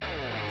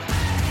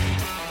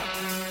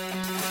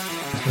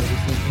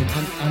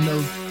episode. I know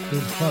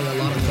there's probably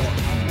a lot of thought.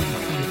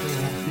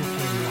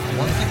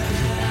 One thing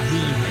that's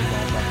really, really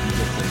well done with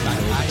this,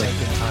 I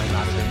taken time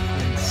out of an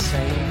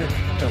insane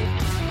film.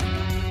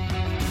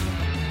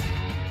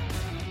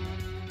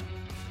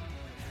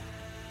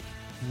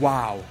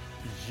 Wow,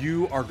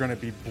 you are going to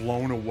be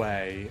blown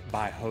away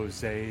by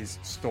Jose's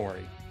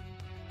story.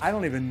 I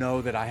don't even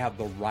know that I have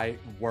the right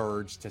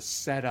words to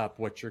set up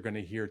what you're going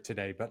to hear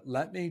today, but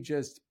let me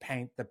just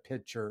paint the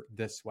picture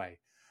this way.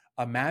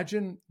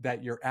 Imagine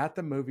that you're at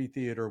the movie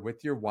theater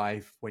with your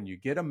wife when you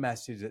get a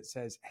message that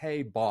says,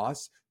 "Hey,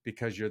 boss,"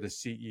 because you're the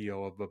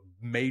CEO of a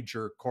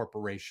major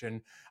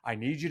corporation, "I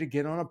need you to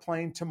get on a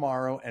plane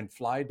tomorrow and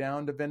fly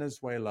down to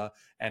Venezuela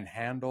and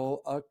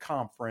handle a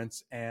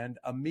conference and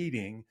a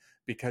meeting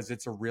because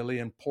it's a really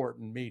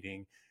important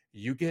meeting."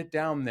 You get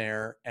down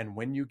there, and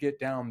when you get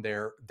down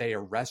there, they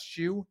arrest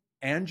you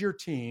and your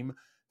team,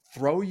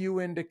 throw you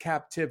into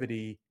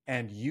captivity,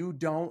 and you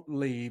don't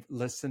leave,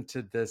 listen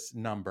to this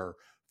number,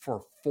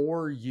 for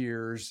 4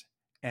 years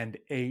and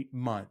 8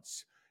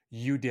 months.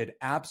 You did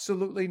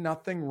absolutely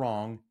nothing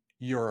wrong.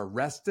 You're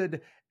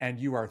arrested and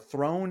you are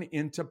thrown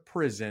into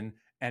prison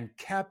and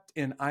kept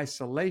in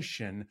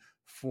isolation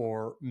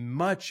for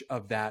much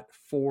of that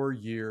 4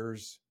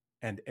 years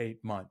and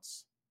 8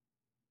 months.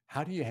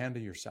 How do you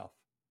handle yourself?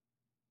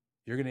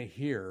 You're going to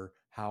hear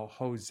how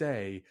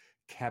Jose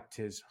kept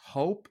his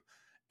hope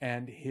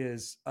and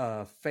his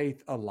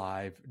faith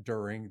alive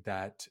during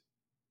that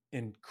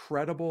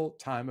incredible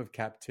time of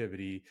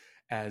captivity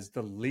as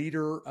the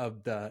leader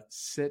of the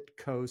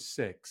Citco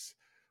Six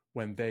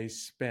when they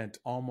spent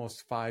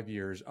almost 5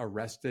 years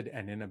arrested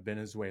and in a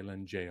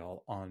Venezuelan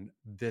jail on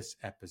this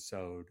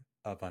episode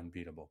of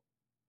Unbeatable.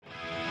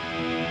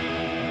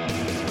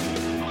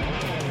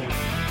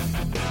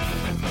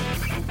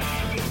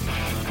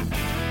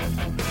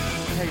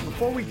 Hey,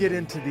 before we get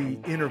into the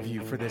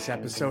interview for this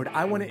episode,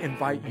 I want to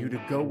invite you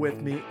to go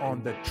with me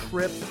on the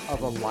trip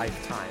of a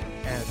lifetime.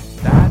 And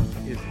that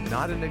is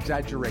not an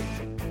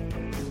exaggeration.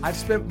 I've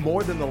spent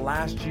more than the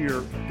last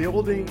year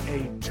building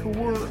a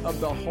tour of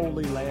the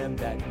Holy Land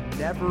that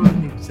never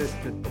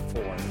existed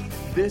before.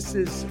 This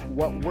is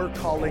what we're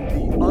calling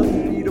the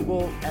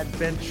unbeatable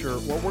adventure,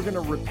 where we're going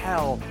to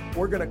rappel,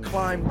 we're going to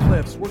climb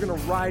cliffs, we're going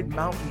to ride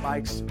mountain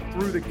bikes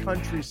through the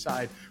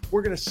countryside,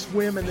 we're going to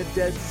swim in the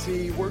Dead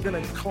Sea, we're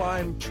going to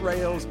climb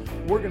trails,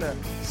 we're going to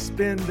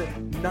spend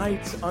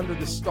nights under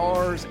the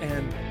stars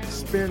and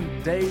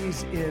spend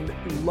days in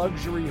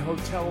luxury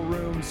hotel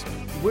rooms.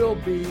 We'll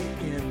be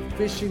in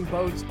fishing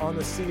boats on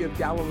the Sea of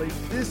Galilee.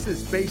 This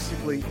is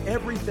basically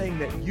everything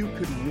that you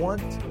could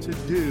want to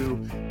do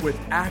with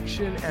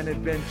action and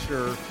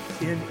adventure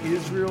in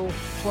Israel,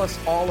 plus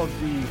all of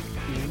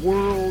the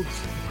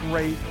world's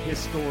great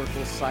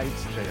historical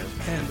sites there.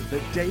 And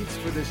the dates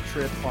for this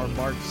trip are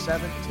March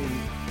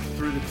 17th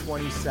through the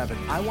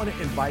 27th. I want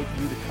to invite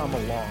you to come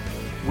along.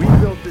 We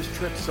built this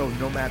trip so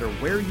no matter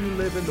where you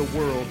live in the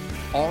world,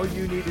 all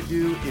you need to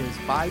do is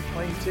buy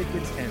plane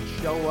tickets and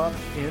show up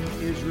in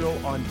Israel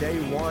on day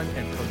one.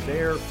 And from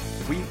there,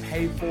 we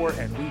pay for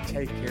and we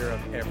take care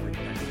of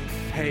everything.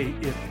 Hey,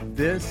 if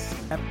this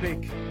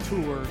epic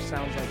tour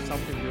sounds like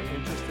something you're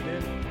interested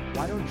in,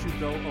 why don't you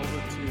go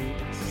over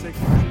to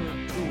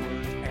Signature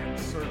Tours and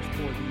search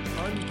for the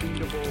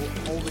Unbeatable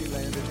Holy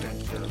Land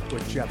Adventure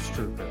with Jeff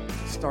Strucker.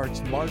 It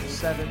starts March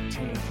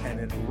 17th and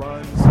it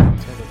runs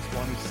until the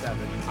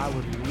 27th. I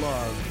would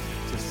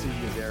love to see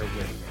you there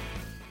with me.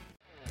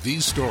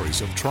 These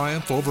stories of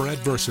triumph over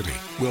adversity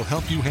will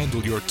help you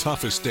handle your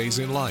toughest days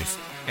in life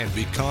and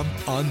become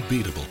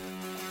unbeatable.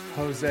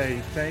 Jose,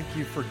 thank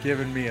you for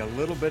giving me a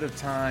little bit of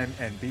time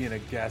and being a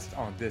guest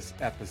on this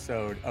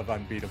episode of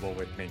Unbeatable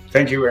with me.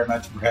 Thank you very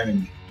much for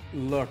having me.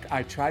 Look,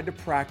 I tried to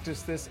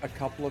practice this a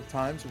couple of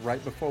times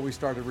right before we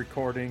started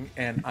recording,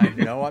 and I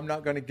know I'm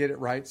not going to get it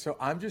right. So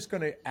I'm just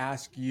going to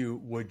ask you,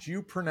 would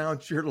you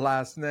pronounce your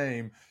last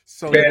name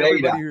so that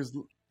everybody who's...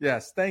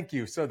 Yes, thank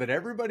you. So that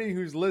everybody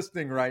who's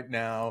listening right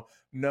now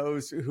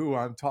knows who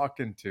I'm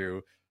talking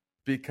to,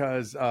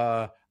 because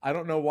I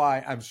don't know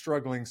why I'm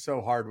struggling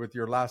so hard with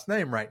your last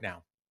name right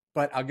now,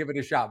 but I'll give it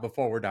a shot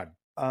before we're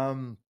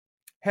done.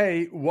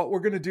 Hey, what we're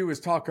going to do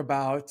is talk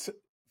about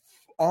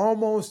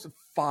almost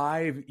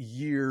 5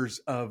 years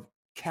of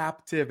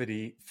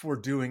captivity for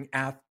doing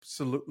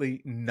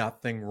absolutely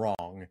nothing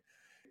wrong.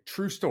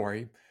 True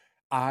story.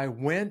 I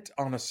went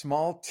on a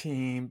small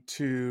team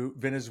to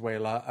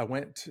Venezuela. I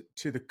went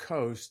to the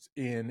coast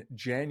in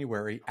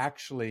January,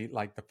 actually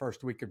like the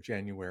first week of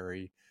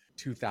January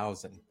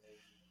 2000.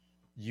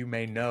 You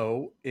may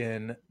know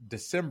in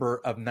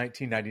December of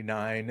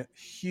 1999,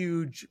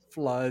 huge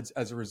floods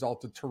as a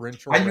result of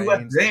torrential rains. You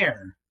were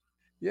there?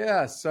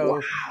 Yeah.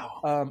 So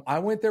wow. I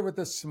went there with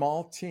a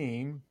small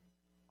team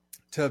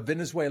to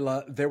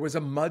Venezuela. There was a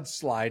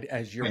mudslide,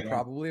 as you're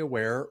probably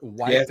aware,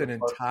 wiped an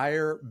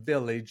entire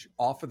village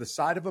off of the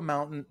side of a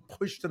mountain,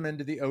 pushed them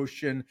into the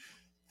ocean.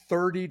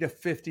 30 to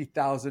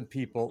 50,000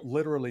 people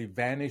literally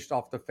vanished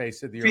off the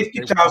face of the earth.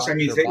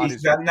 50,000 is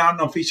the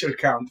non-official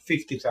count.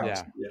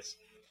 50,000, yes.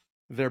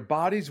 Their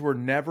bodies were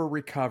never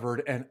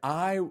recovered, and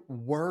I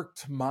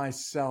worked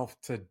myself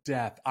to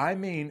death. I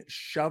mean,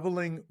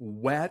 shoveling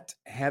wet,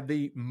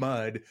 heavy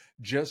mud,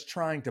 just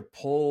trying to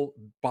pull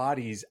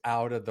bodies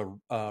out of the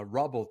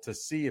rubble to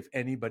see if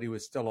anybody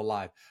was still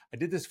alive. I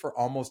did this for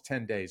almost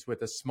 10 days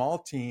with a small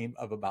team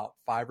of about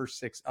 5 or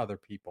 6 other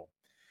people.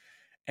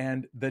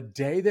 And the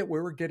day that we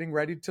were getting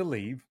ready to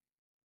leave,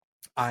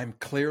 I'm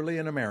clearly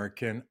an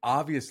American,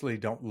 obviously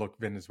don't look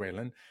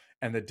Venezuelan.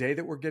 And the day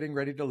that we're getting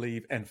ready to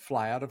leave and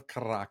fly out of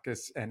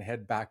Caracas and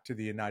head back to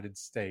the United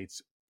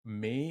States,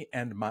 me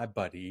and my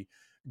buddy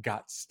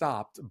got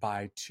stopped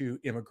by 2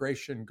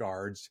 immigration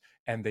guards,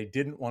 and they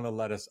didn't want to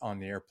let us on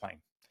the airplane.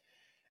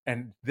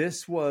 And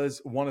this was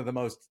one of the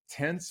most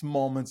tense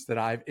moments that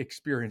I've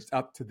experienced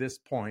up to this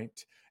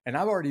point. And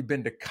I've already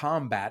been to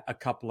combat a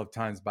couple of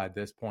times by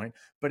this point,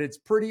 but it's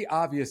pretty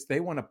obvious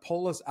they want to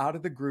pull us out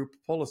of the group,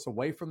 pull us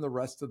away from the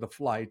rest of the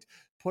flight,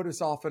 put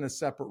us off in a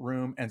separate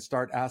room, and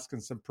start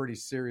asking some pretty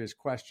serious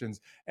questions.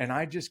 And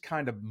I just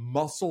kind of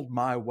muscled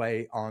my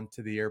way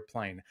onto the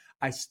airplane.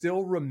 I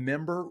still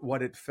remember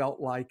what it felt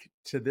like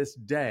to this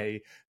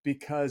day,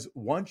 because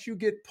once you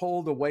get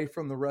pulled away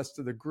from the rest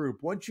of the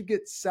group, once you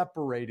get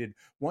separated,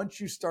 once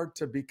you start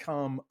to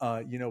become,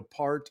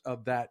 part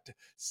of that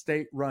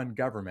state-run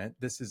government,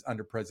 this is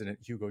under President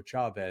Hugo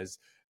Chavez,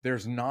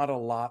 there's not a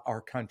lot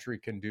our country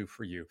can do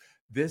for you.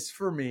 This,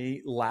 for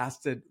me,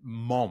 lasted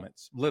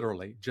moments,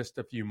 literally just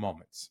a few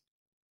moments.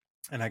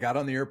 And I got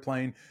on the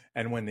airplane,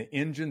 and when the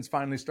engines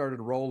finally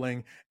started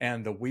rolling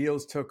and the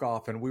wheels took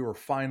off and we were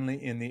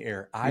finally in the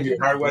air,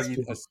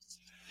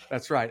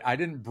 that's right. I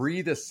didn't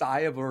breathe a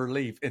sigh of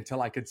relief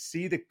until I could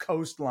see the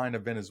coastline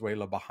of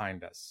Venezuela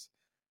behind us.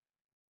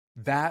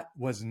 That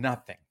was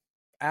nothing,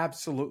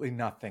 absolutely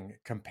nothing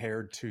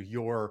compared to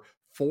your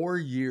 4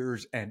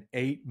 years and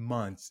 8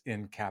 months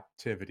in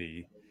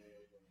captivity.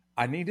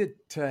 I needed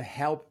to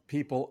help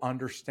people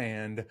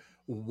understand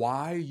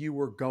why you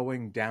were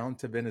going down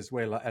to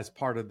Venezuela as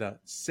part of the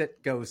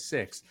Citgo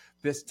 6.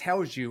 This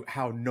tells you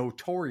how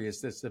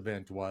notorious this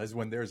event was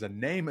when there's a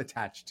name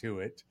attached to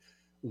it.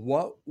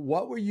 What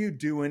were you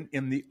doing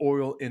in the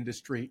oil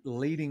industry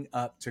leading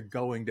up to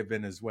going to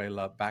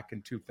Venezuela back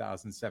in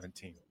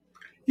 2017?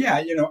 Yeah,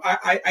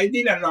 I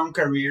did a long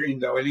career in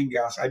the oil and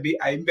gas.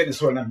 I'm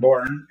Venezuelan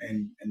born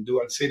and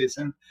dual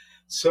citizen.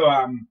 So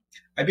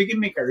I began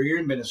my career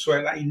in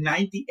Venezuela in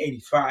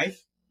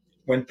 1985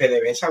 when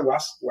PDVSA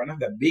was one of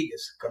the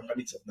biggest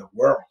companies of the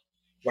world,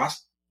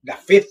 was the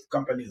 5th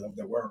company of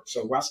the world.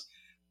 So was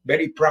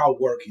very proud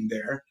working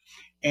there.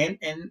 And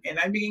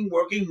I began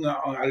working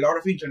on a lot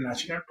of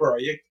international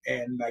projects.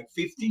 And like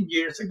 15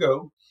 years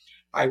ago,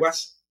 I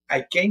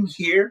came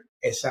here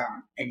as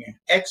an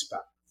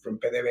expat from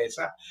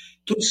PDVSA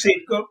to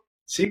Citgo.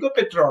 Citgo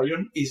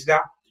Petroleum is the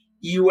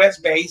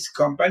U.S.-based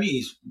company.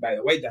 Is, by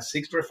the way, the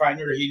 6th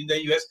refinery here in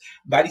the U.S.,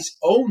 but it's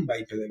owned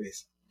by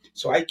PDVSA.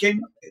 So I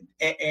came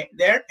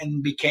there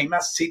and became a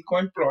Citgo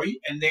employee,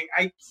 and then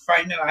I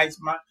finalized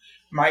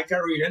my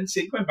career in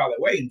Citgo. And by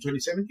the way, in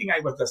 2017,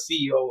 I was the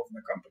CEO of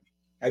the company.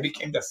 I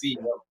became the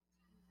CEO.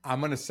 I'm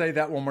going to say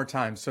that one more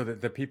time so that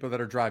the people that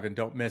are driving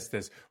don't miss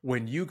this.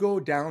 When you go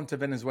down to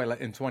Venezuela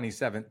in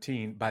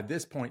 2017, by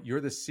this point,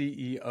 you're the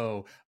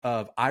CEO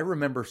of, I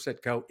remember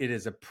Citgo, it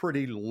is a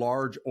pretty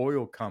large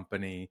oil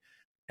company.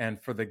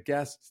 And for the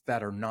guests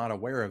that are not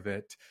aware of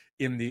it,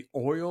 in the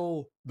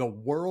world's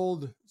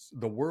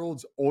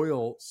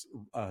oil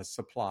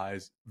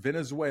supplies,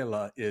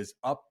 Venezuela is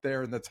up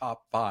there in the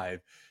top 5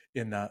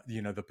 in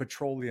the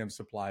petroleum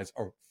supplies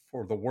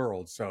for the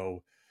world.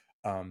 So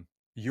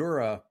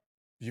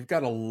you've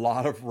got a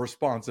lot of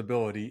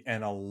responsibility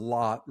and a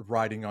lot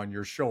riding on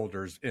your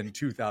shoulders in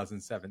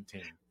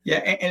 2017. Yeah,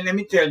 and let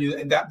me tell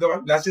you,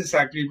 that's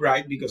exactly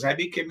right, because I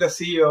became the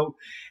CEO,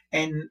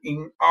 and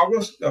in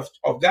August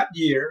of that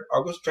year,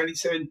 August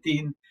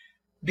 2017,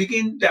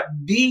 began the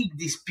big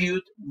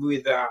dispute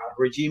with the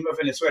regime of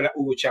Venezuela.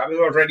 Hugo Chavez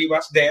already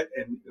was dead,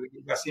 and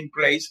it was in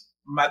place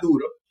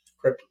Maduro.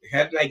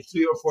 Had like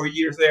 3 or 4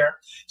 years there.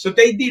 So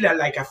they did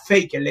a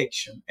fake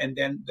election, and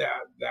then the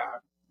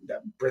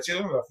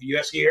president of the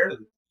U.S. here,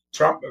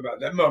 Trump, about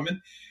that moment,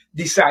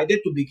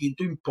 decided to begin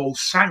to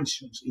impose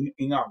sanctions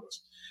in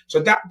August. So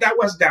that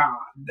was the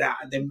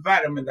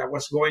environment that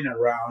was going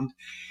around.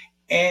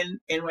 And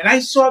when I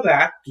saw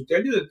that, to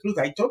tell you the truth,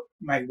 I told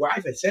my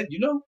wife, I said,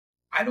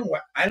 I don't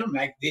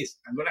like this.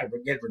 I'm gonna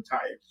get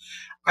retired.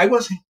 I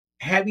was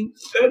having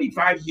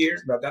 35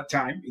 years by that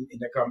time in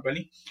the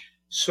company.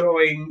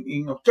 So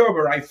in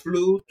October, I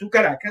flew to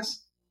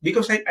Caracas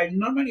because I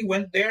normally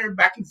went there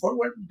back and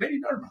forward, very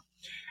normal.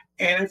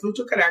 And I flew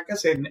to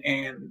Caracas and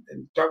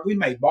talked with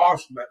my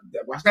boss, but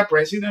that was the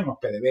president of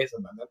PDVSA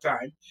at that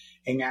time,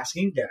 and asked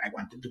him that I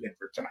wanted to get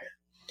retired.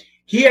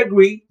 He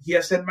agreed. He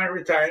accepted my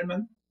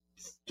retirement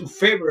to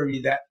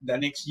February the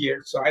next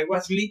year. So I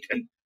was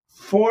literally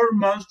 4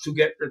 months to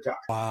get retired.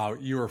 Wow,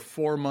 you were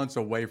 4 months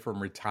away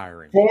from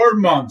retiring. 4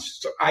 months.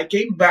 So I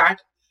came back,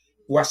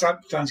 was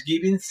at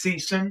Thanksgiving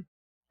season,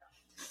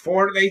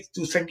 4 days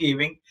to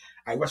Thanksgiving.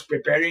 I was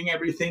preparing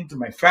everything to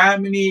my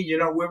family.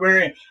 I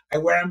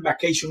were in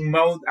vacation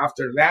mode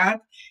after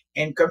that,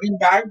 and coming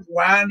back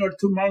 1 or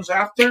 2 months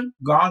after,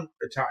 gone,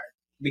 retired,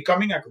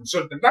 becoming a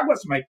consultant. That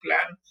was my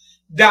plan.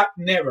 That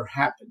never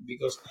happened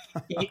because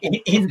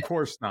Of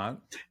course not.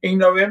 in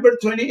November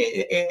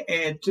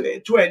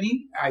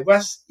 2020, I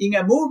was in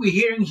a movie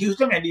here in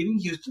Houston. I live in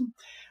Houston.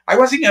 I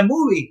was in a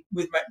movie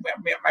with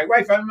my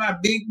wife. I'm a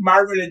big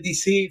Marvel and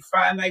DC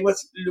fan. I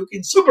was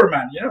looking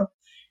Superman,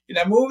 in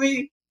a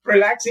movie,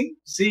 relaxing,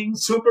 seeing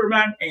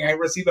Superman, and I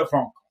received a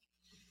phone call.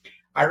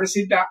 I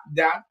received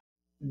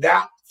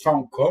that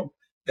phone call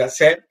that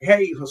said,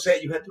 "Hey,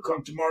 Jose, you have to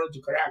come tomorrow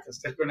to Caracas.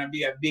 There's going to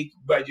be a big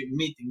budget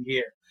meeting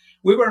here."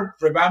 We were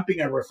revamping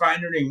a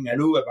refinery in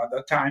Aruba at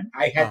that time.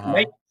 I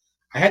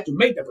had to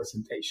make the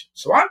presentation.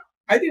 So I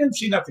didn't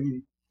see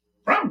nothing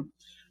wrong.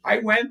 I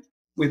went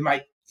with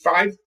my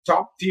 5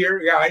 top tier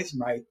guys,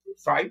 my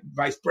 5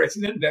 vice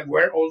presidents that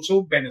were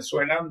also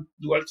Venezuelan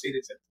dual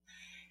citizens.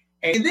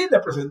 And we did the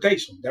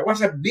presentation. There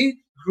was a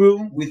big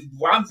room with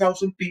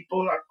 1,000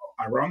 people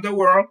around the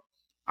world.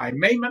 I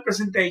made my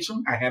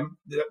presentation. I had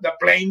the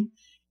plane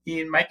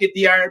in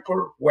Maiquetía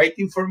Airport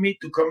waiting for me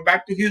to come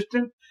back to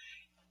Houston.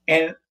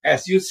 And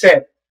as you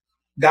said,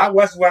 that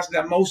was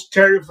the most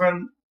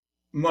terrifying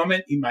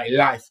moment in my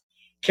life.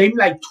 Came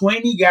like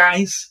 20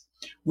 guys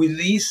with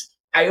these,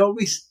 I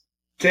always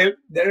tell,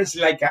 there's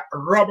like a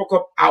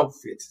Robocop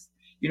outfits.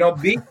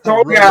 Big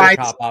tall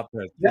guys.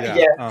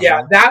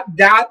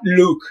 That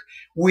look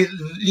with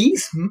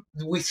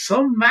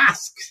some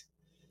masks.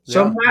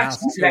 Some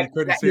masks like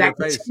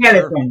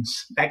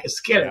skeletons,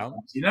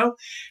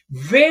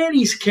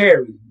 very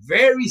scary,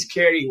 very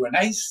scary. When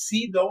I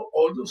see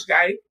all those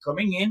guys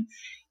coming in,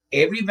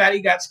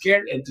 everybody got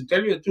scared. And to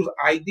tell you the truth,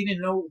 I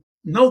didn't know,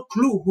 no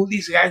clue who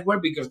these guys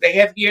were because they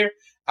have here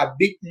a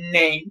big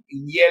name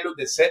in yellow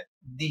that said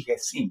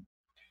DGCIM.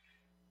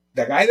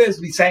 The guy that's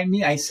beside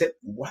me, I said,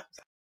 "What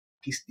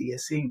is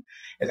DGCIM?"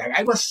 And the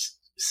guy was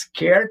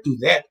scared to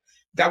death.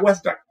 That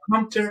was the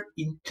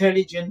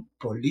counterintelligence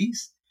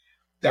police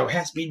that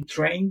has been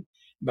trained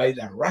by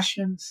the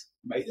Russians,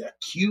 by the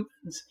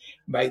Cubans,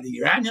 by the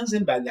Iranians,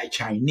 and by the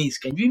Chinese.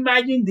 Can you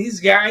imagine this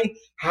guy,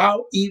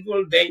 how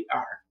evil they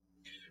are?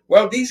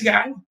 Well, this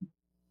guy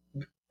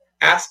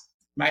asked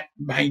my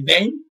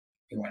name,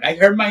 and when I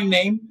heard my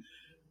name,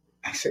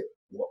 I said,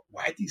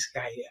 why this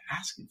guy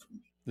asking for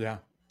me? Yeah.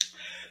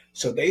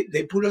 So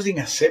they put us in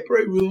a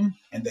separate room,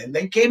 and then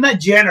came a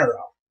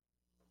general.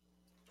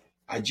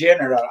 I'm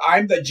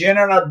the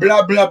general,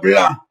 blah, blah,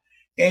 blah.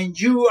 And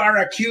you are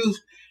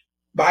accused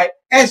by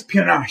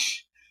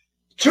espionage,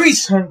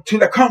 treason to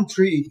the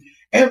country,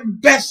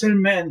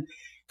 embezzlement,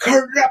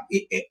 corrupt.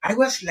 I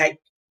was like,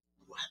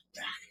 what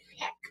the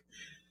heck?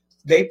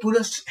 They put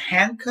us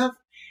handcuffed,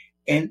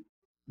 and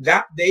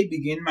that day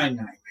began my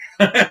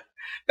nightmare.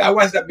 That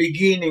was the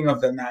beginning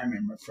of the nightmare,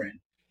 my friend.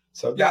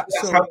 So that's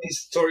how this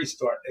story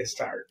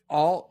started.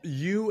 All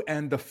you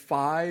and the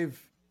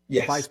 5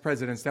 vice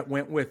presidents that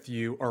went with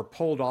you are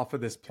pulled off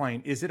of this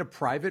plane. Is it a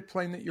private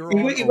plane that you're on?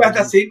 It was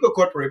a Circo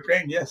corporate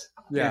plane, yes.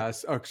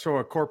 Yes, so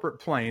a corporate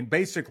plane.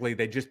 Basically,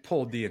 they just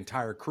pulled the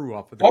entire crew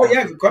off of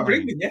the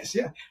completely, yes,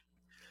 yeah.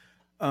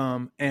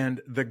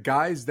 And the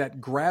guys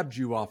that grabbed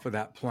you off of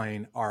that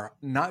plane are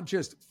not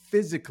just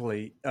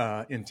physically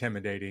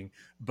intimidating,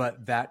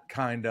 but that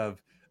kind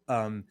of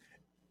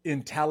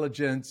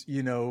intelligence,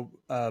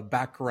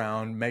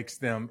 background makes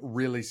them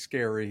really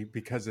scary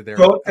because of their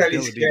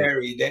totally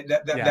scary.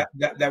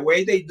 The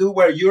way they do,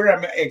 where you're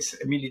an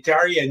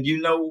ex-military and you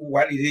know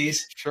what it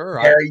is. Sure,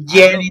 they're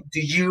yelling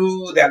to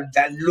you.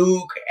 That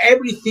look,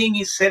 everything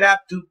is set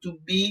up to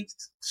be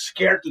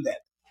scared to death.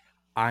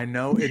 I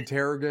know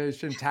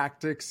interrogation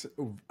tactics,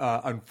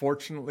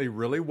 unfortunately,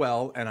 really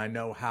well, and I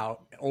know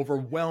how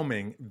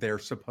overwhelming they're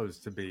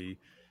supposed to be.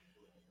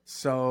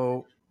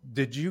 So,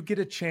 did you get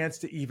a chance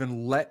to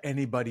even let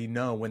anybody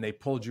know when they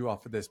pulled you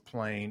off of this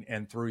plane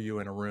and threw you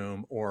in a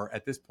room? Or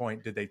at this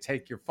point, did they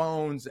take your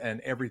phones and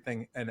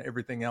everything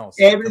else?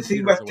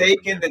 Everything was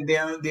taken.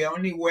 The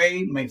only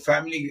way my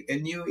family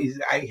knew is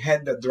I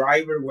had the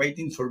driver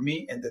waiting for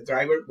me, and the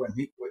driver, when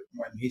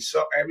he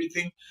saw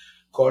everything,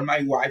 called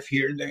my wife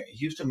here in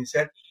Houston. He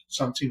said,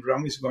 something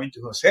wrong is going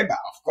to Joseba.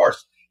 Of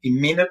course, in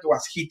minute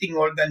was hitting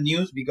all the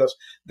news because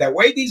the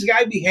way this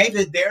guy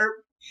behaves,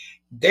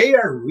 they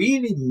are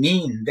really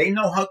mean. They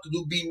know how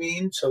to be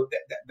mean. So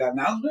the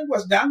announcement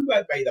was done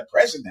by the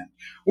president.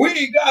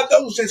 We got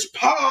those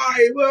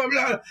spies, blah,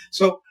 blah.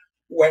 So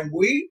when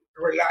we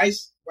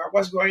realized what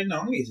was going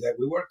on is that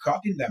we were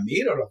caught in the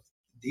middle of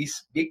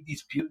this big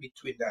dispute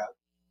between the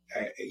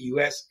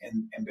U.S.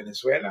 and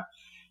Venezuela.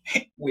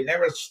 We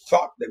never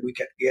thought that we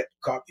could get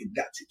caught in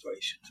that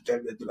situation. To tell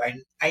you the truth,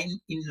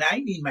 in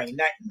my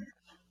nightmare,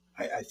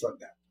 I thought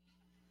that.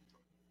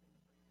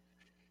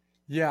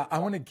 Yeah, I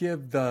want to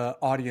give the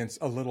audience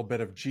a little bit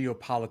of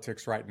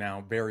geopolitics right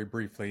now, very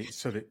briefly,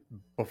 so that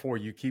before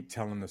you keep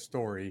telling the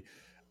story.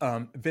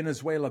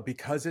 Venezuela,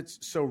 because it's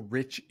so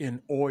rich in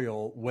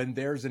oil, when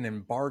there's an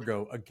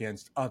embargo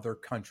against other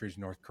countries,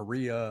 North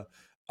Korea,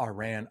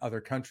 Iran,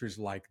 other countries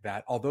like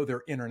that, although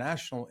they're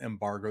international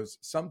embargoes,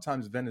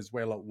 sometimes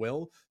Venezuela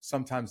will,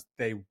 sometimes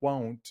they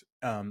won't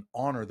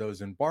honor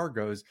those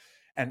embargoes.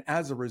 And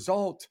as a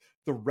result,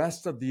 the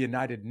rest of the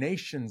United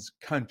Nations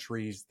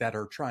countries that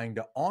are trying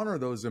to honor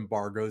those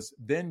embargoes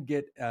then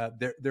get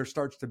there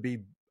starts to be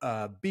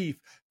beef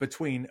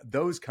between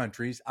those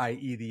countries,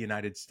 i.e., the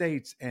United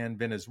States and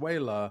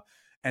Venezuela,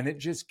 and it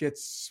just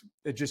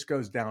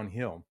goes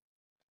downhill.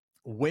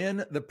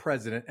 When the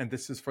president, and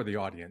this is for the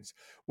audience,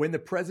 when the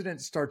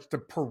president starts to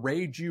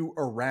parade you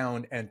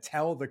around and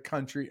tell the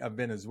country of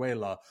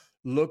Venezuela,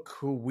 look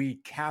who we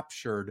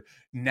captured,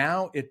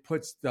 now it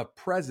puts the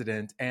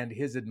president and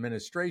his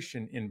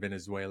administration in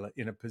Venezuela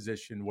in a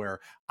position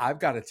where I've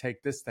got to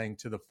take this thing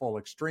to the full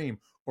extreme,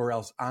 or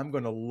else I'm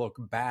going to look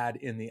bad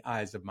in the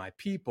eyes of my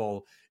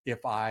people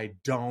if I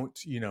don't,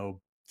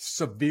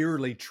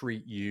 severely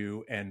treat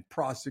you and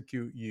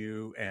prosecute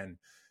you and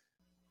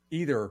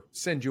either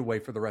send you away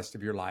for the rest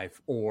of your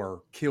life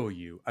or kill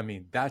you. I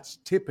mean, that's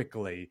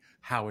typically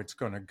how it's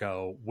going to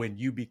go when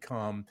you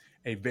become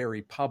a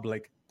very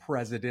public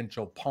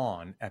presidential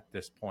pawn at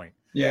this point,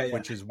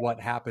 which is what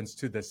happens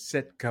to the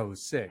Citgo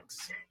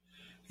 6.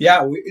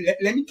 Yeah,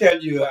 let me tell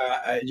you,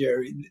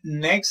 Jerry,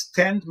 next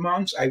 10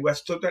 months, I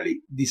was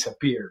totally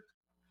disappeared.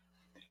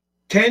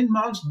 10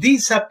 months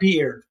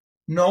disappeared.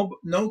 No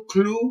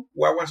clue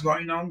what was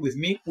going on with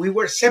me. We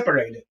were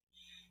separated.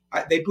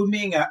 They put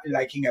me in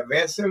a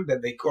vessel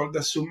that they call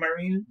the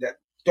submarine, that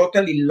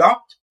totally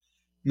locked,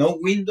 no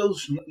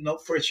windows, no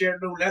fresh air,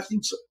 no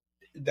nothing. So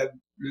the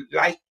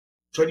light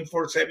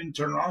 24/7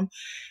 turned on.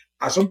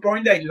 At some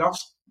point, I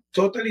lost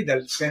totally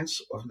the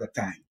sense of the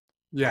time.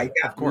 Yeah, I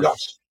got of course.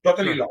 lost,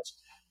 totally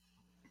lost.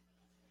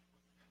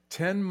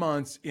 10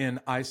 months in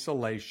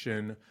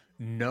isolation,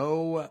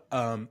 no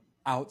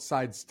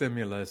outside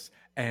stimulus,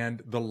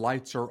 and the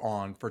lights are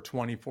on for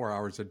 24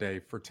 hours a day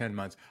for 10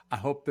 months. I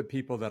hope that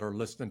people that are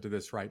listening to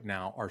this right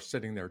now are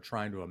sitting there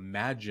trying to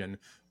imagine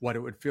what it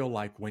would feel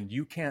like when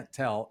you can't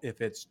tell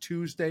if it's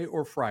Tuesday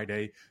or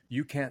Friday,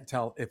 you can't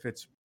tell if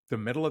it's the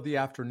middle of the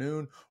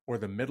afternoon or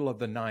the middle of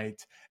the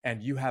night,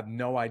 and you have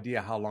no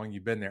idea how long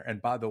you've been there.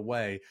 And by the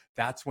way,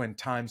 that's when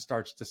time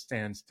starts to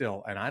stand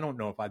still. And I don't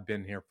know if I've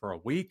been here for a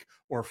week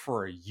or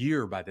for a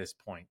year by this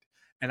point.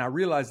 And I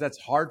realize that's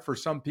hard for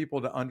some people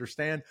to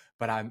understand,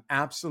 but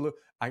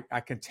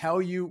I can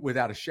tell you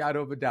without a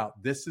shadow of a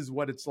doubt, this is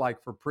what it's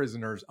like for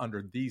prisoners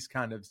under these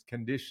kind of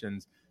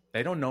conditions.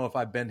 They don't know if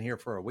I've been here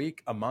for a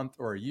week, a month,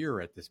 or a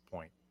year at this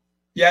point.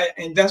 Yeah,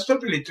 and that's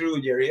totally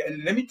true, Jerry.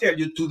 And let me tell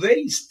you,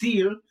 today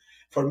still,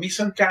 for me,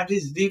 sometimes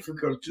it's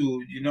difficult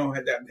to,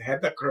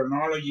 have the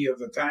chronology of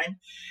the time,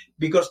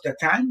 because the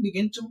time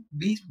begins to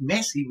be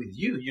messy with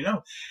you.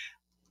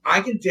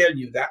 I can tell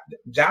you that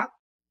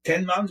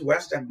 10 months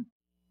was the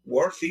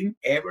worst thing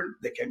ever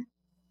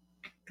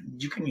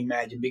you can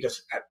imagine,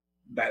 because,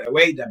 by the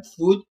way, the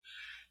food,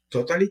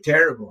 totally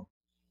terrible.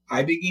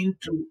 I begin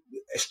to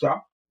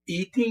stop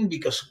eating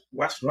because it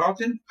was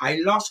rotten. I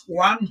lost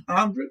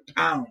 100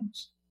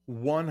 pounds.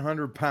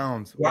 100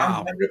 pounds.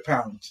 100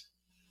 pounds.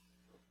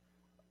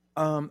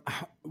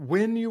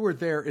 When you were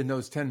there in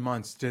those 10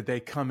 months, did they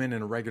come in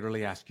and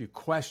regularly ask you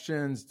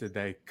questions? Did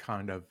they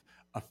kind of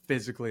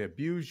physically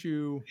abuse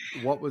you?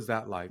 What was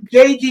that like?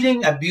 They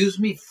didn't abuse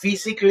me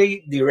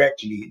physically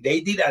directly.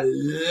 They did a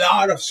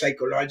lot of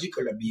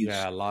psychological abuse.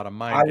 Yeah, a lot of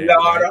mind games,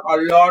 a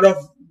lot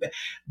of.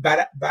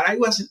 But I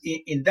was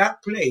in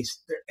that place.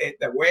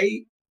 The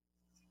way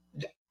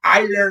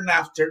I learned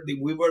after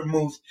we were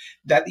moved,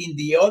 that in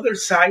the other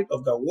side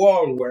of the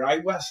wall where I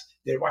was,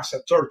 there was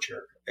a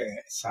torture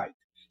site.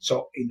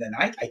 So in the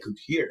night I could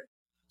hear.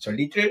 So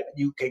literally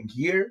you can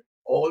hear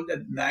all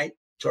the night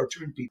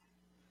torturing people.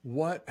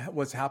 What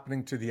was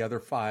happening to the other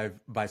 5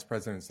 vice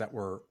presidents that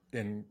were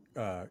in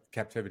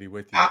captivity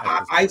with you?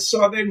 I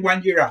saw them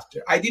 1 year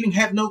after. I didn't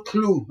have no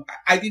clue.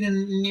 I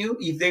didn't knew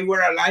if they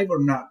were alive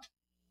or not.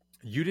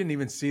 You didn't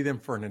even see them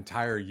for an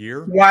entire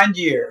year? 1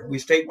 year. We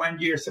stayed 1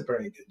 year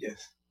separated,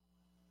 yes.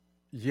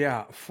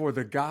 Yeah, for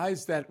the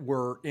guys that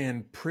were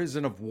in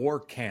prison of war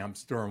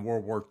camps during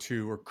World War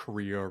II or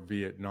Korea or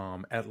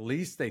Vietnam, at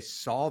least they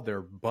saw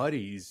their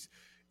buddies,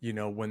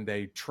 when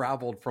they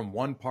traveled from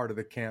one part of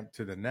the camp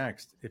to the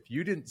next. If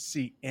you didn't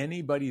see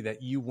anybody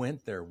that you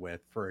went there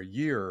with for a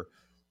year,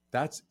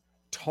 that's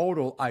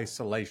total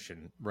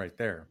isolation right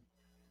there.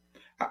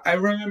 I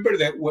remember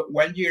that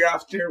 1 year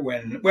after,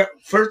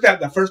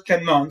 the first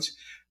 10 months,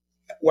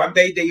 one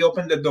day they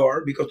opened the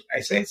door, because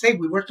I say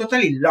we were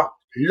totally locked.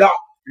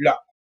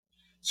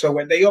 So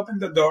when they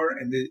opened the door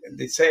and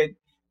they said,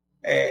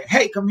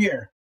 hey, come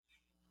here,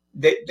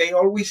 they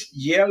always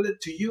yelled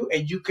to you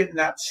and you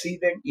cannot see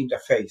them in the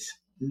face.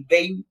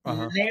 They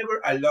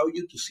never allow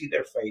you to see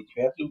their face.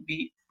 You have to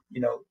be,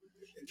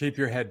 keep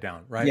your head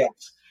down, right?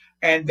 Yes.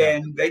 And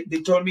then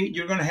they told me,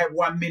 you're going to have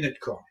 1 minute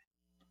call.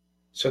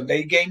 So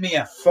they gave me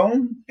a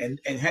phone and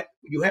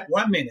you had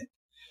 1 minute.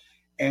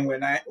 And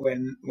when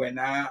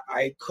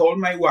I called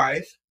my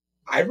wife,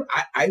 I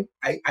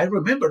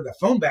remember the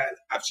phone, but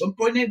at some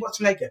point it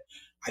was like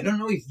I don't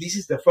know if this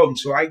is the phone.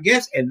 So I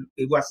guess, and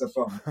it was the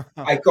phone.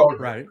 I called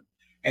her. Right.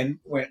 And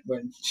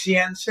when she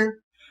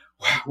answered,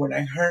 wow, when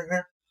I heard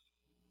her,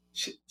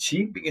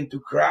 she began to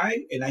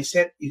cry. And I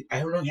said,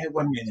 I only have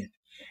 1 minute.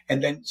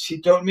 And then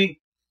she told me,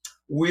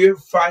 we're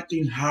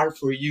fighting hard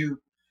for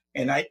you.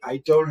 And I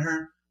told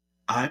her,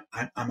 I'm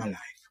alive.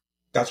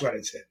 That's what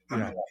I said.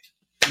 I'm alive.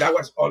 That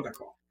was all the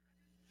call.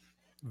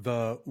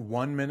 The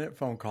 1 minute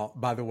phone call,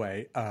 by the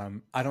way,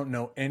 I don't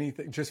know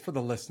anything, just for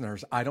the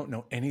listeners, I don't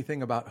know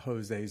anything about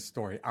Jose's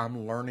story.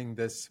 I'm learning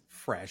this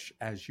fresh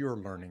as you're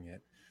learning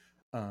it.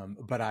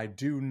 But I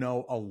do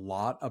know a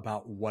lot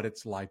about what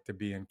it's like to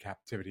be in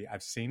captivity.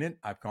 I've seen it.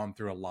 I've gone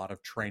through a lot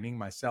of training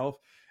myself.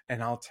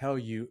 And I'll tell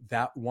you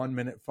that 1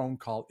 minute phone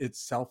call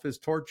itself is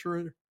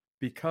torture,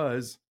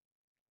 because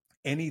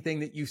anything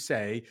that you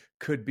say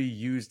could be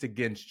used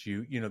against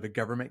you. You know, the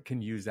government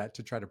can use that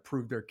to try to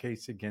prove their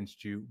case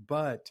against you.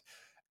 But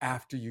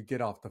after you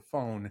get off the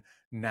phone,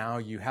 now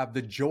you have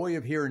the joy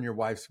of hearing your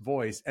wife's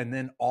voice, and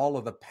then all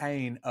of the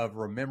pain of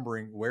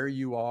remembering where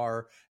you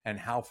are and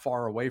how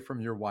far away from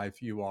your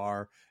wife you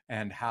are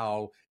and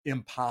how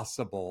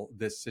impossible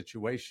this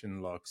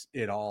situation looks.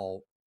 It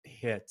all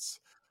hits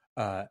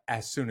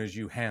as soon as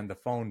you hand the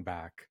phone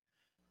back.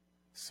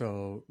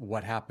 So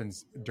what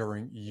happens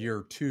during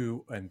year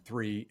 2 and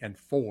 3 and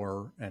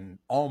 4 and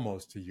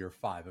almost to year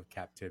 5 of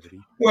captivity?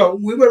 Well,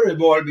 we were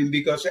evolving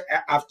because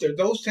after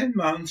those 10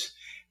 months,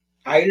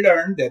 I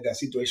learned that the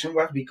situation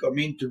was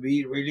becoming to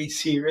be really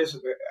serious.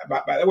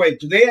 By the way,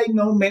 today I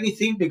know many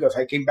things because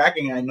I came back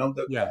and I know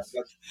that. Yes.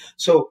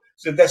 So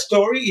the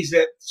story is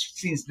that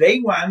since day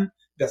one,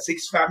 the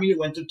Six family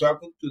went to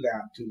talk to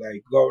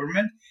the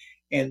government,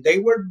 and they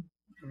were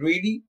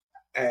really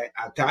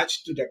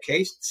attached to the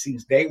case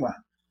since day one.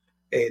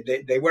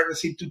 They were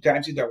received 2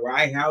 times in the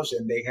White House,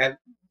 and they had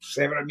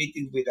several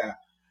meetings with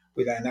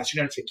a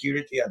national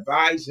security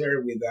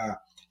advisor, with a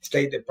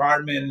State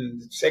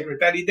Department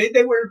secretary.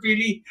 They were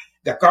really,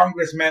 the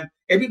congressman.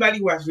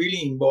 Everybody was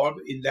really involved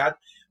in that.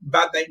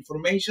 But the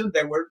information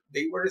they were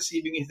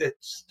receiving is that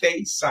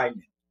stay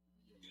silent.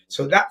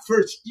 So that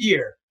first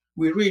year,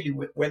 we really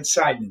went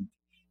silent.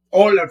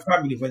 All our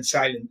family went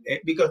silent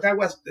because that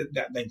was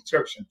the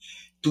instruction.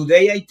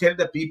 Today, I tell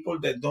the people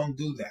that don't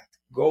do that.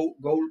 Go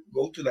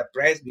to the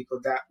press,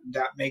 because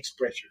that makes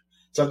pressure.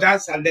 So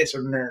that's a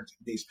lesson learned.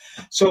 This.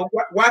 So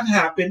what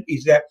happened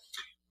is that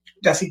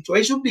the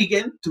situation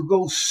began to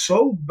go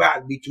so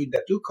bad between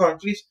the 2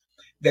 countries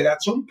that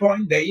at some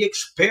point they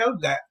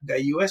expelled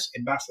the U.S.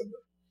 ambassador.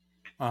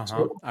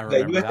 So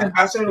the U.S.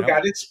 ambassador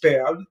got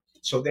expelled,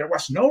 so there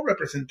was no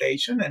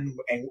representation,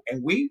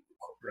 and we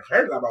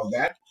heard about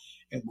that,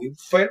 and we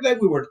felt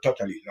like we were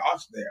totally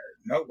lost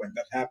there. When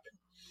that happened.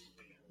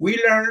 We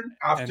learned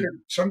after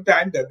some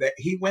time that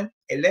he went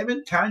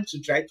 11 times to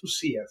try to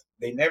see us.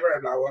 They never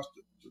allow us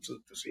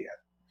to see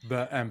us.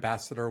 The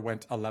ambassador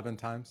went 11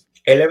 times?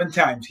 11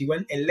 times. He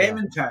went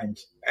 11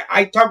 times.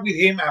 I talked with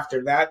him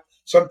after that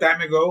some time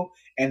ago,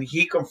 and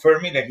he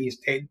confirmed me that he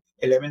stayed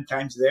 11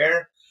 times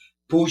there,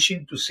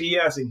 pushing to see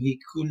us, and he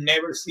could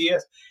never see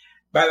us.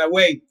 By the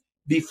way,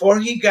 before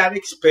he got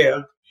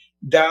expelled,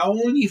 the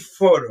only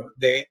photo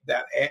that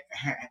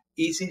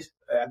ISIS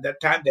at that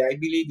time, that I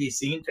believe is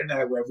the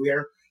internet, where we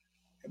are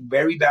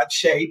very bad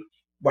shape,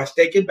 was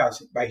taken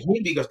by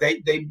him, because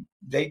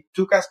they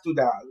took us to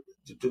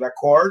the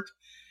court.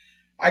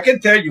 I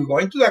can tell you,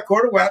 going to the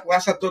court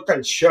was a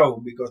total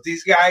show, because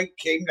this guy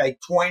came like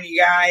 20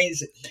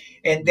 guys,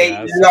 and they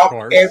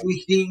locked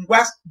everything.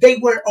 They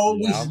were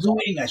always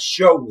doing a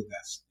show with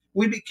us.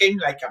 We became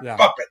like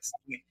puppets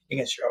in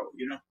a show,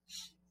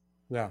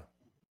 Yeah.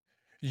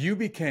 You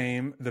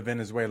became the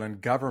Venezuelan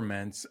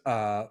government's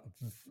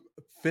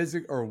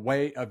physical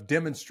way of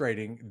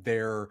demonstrating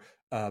their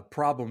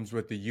problems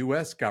with the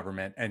U.S.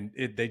 government, and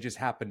they just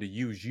happened to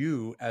use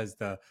you as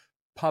the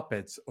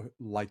puppets,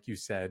 like you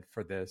said,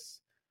 for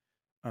this.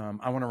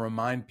 I want to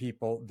remind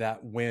people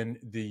that when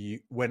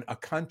a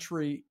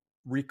country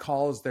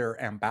recalls their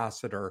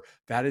ambassador,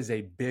 that is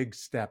a big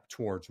step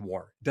towards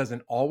war. It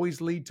doesn't always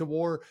lead to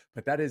war,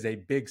 but that is a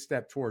big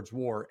step towards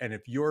war. And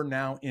if you're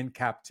now in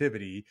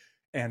captivity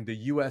and the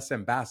U.S.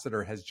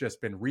 ambassador has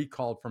just been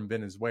recalled from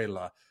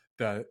Venezuela,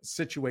 the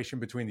situation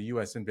between the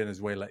U.S. and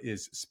Venezuela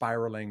is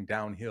spiraling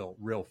downhill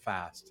real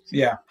fast.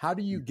 Yeah. How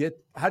did you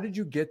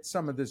get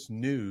some of this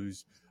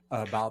news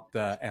about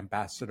the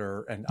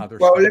ambassador and other?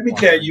 Well, let me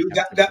tell you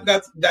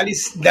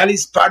that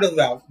is part of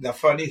the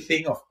funny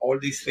thing of all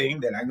these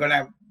things that I'm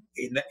gonna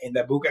in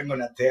the book. I'm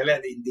gonna tell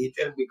it in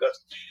detail,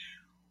 because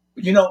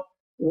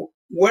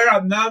we're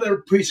another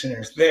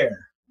prisoners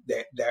there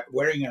that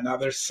were in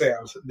another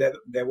cells that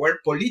were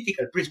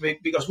political prisoners,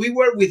 because we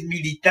were with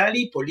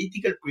military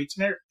political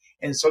prisoners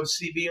and some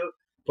civil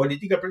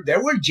political prisoners.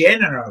 There were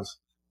generals,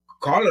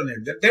 colonels.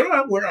 There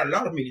were a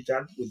lot of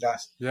military with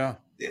us. Yeah.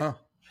 Huh.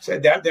 So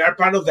they are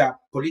part of the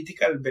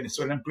political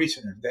Venezuelan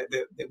prisoners.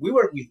 We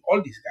were with all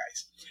these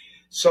guys.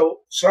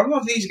 So some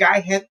of these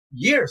guys had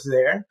years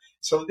there.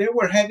 So they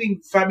were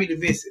having family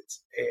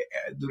visits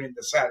during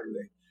the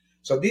Saturday.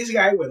 So this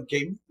guy, when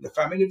came the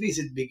family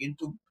visit, began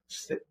to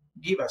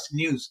give us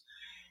news.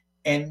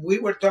 And we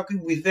were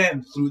talking with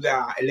them through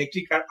the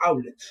electrical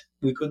outlets.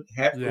 We could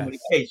have Yes.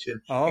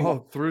 communication.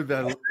 Oh,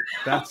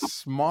 that's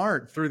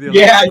smart. Through the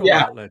Yeah, electrical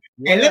yeah. outlet.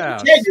 And let me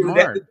Yeah, tell you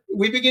that smart.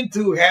 we begin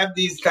to have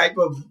these type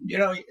of,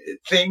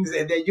 things,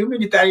 and the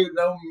humanitarian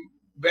know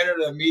better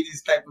than me,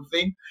 this type of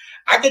thing.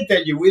 I can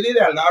tell you, we did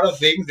a lot of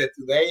things that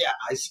today,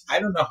 I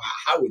don't know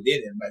how we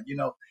did it,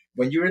 but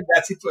when you're in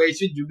that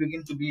situation, you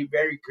begin to be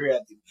very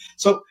creative.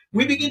 So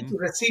we begin Hmm. to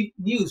receive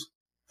news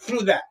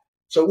through that.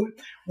 So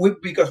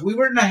because we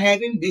were not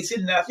having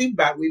visit nothing,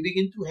 but we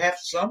begin to have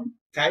some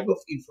type of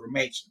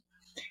information.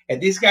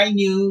 And this guy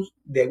knew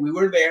that we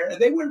were there, and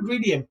they were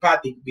really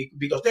empathic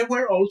because they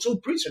were also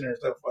prisoners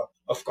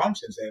of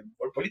conscience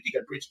or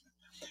political prisoners.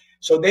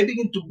 So they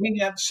began to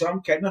bring up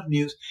some kind of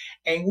news,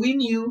 and we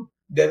knew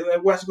that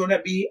there was going to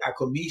be a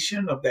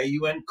commission of the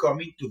UN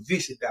coming to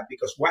visit that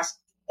because it was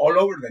all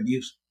over the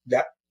news.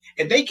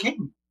 And they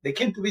came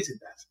to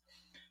visit us.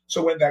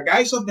 So when the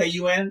guys of the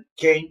UN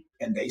came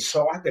and they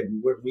saw us that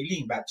we were really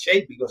in bad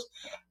shape because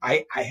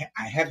I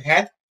have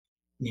had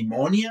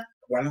pneumonia.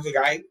 One of the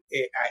guys,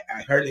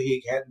 I heard that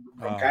he had Oh,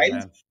 bronchitis.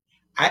 man.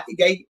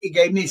 He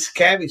gave me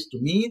scabies to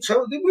me,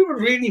 so we were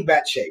really in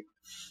bad shape.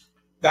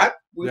 That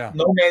with Yeah.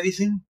 no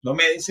medicine, no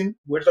medicine.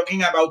 We're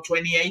talking about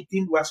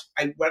 2018 was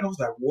one of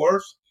the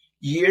worst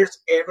years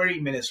ever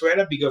in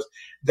Venezuela because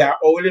the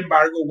oil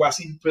embargo was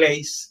in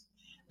place,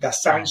 the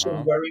sanctions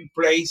Uh-huh. were in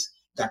place,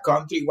 the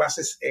country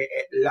was a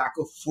lack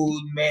of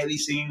food,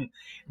 medicine.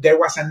 There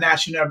was a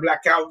national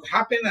blackout.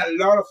 Happened a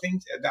lot of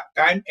things at that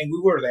time, and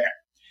we were there.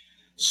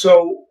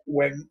 So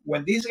when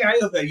these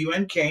guys of the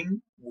UN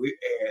came,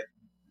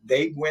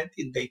 they went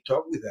and they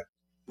talked with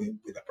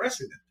the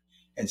president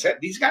and said,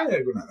 "These guys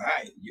are gonna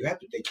die. You have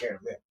to take care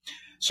of them."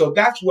 So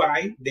that's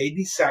why they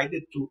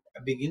decided to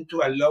begin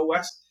to allow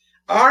us,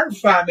 our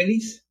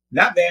families,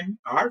 not them,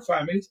 our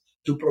families,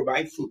 to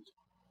provide food.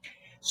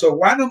 So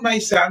one of my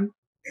sons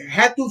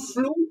had to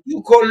flew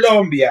to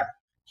Colombia.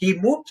 He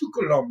moved to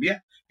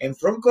Colombia, and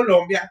from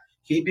Colombia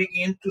he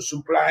began to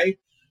supply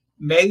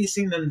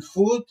medicine and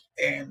food,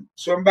 and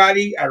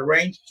somebody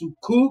arranged to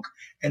cook,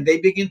 and they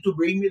begin to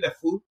bring me the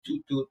food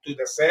to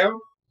the cell,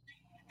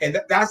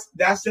 and that's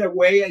the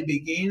way I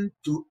begin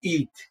to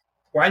eat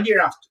 1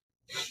 year after.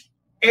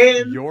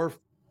 And Your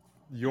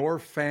your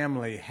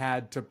family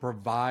had to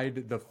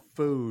provide the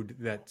food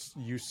that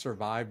you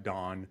survived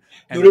on,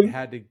 and it during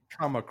had to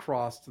come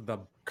across the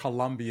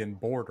Colombian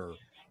border.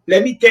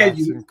 let me tell That's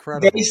you, they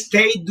incredible.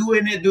 stayed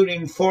doing it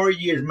during 4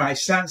 years. My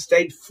son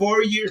stayed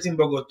 4 years in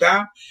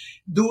Bogota,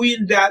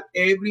 doing that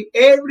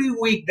every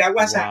week. That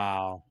was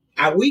Wow.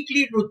 a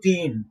weekly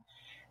routine.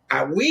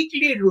 A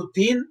weekly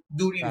routine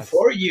during That's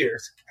 4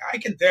 years. I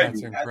can tell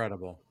that's you.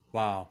 incredible.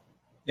 Wow.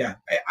 Yeah,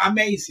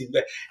 amazing.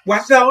 But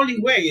what's the only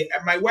way?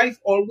 My wife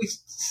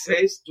always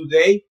says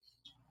today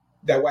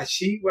that what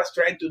she was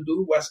trying to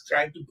do was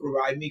trying to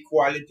provide me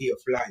quality of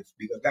life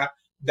because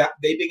that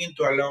they begin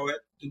to allow it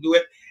to do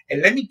it.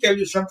 And let me tell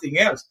you something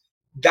else.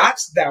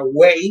 That's the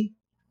way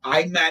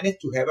I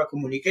managed to have a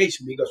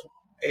communication because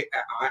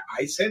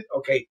I said,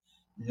 okay,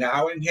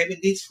 now I'm having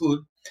this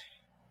food.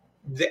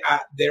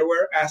 They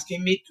were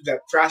asking me to the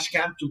trash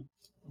can to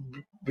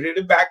bring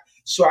it back.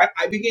 So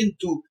I begin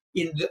to,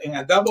 in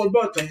a double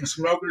button,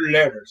 smuggle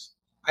letters.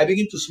 I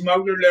begin to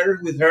smuggle letters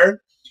with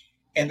her,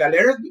 and the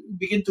letters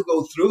begin to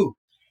go through.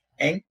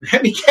 And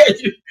let me tell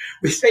you,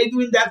 we stayed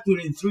doing that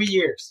during 3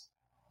 years.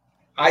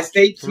 I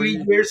stayed three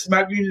Three. years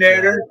smuggling Yeah.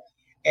 letters,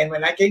 and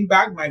when I came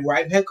back, my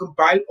wife had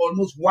compiled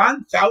almost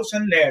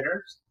 1,000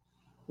 letters.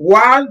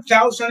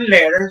 1,000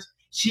 letters.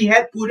 She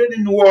had put it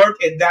in Word,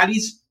 and that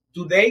is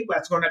today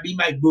what's going to be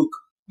my book.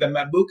 That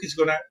my book is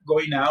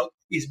going out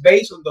is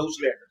based on those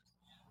letters.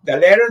 The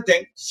letter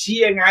that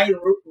she and I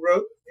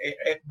wrote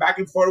back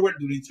and forward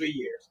during 3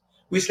 years.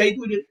 We stayed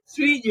with it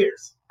 3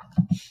 years.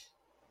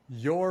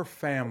 Your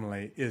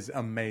family is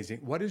amazing.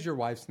 What is your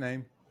wife's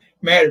name?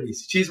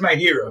 Mary's, she's my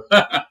hero.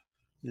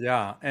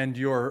 Yeah. And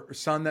your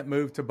son that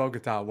moved to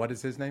Bogota, what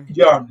is his name?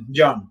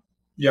 John.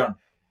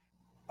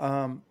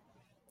 Um,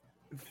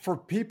 for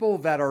people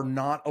that are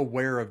not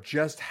aware of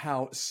just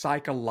how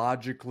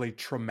psychologically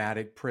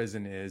traumatic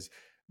prison is,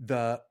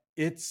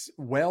 it's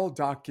well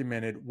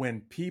documented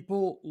when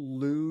people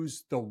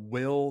lose the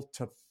will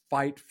to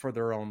fight for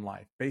their own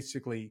life,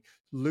 basically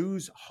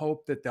lose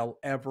hope that they'll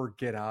ever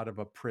get out of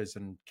a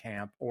prison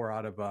camp or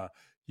out of a,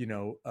 you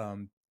know,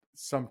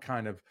 some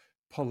kind of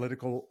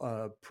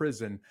political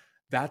prison.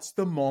 That's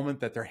the moment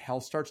that their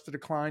health starts to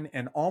decline,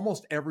 and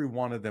almost every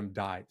one of them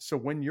died. So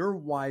when your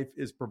wife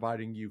is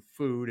providing you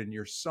food and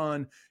your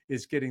son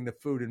is getting the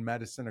food and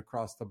medicine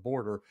across the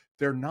border,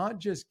 they're not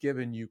just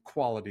giving you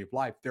quality of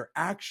life, they're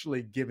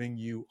actually giving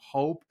you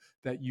hope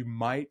that you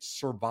might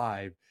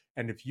survive.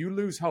 And if you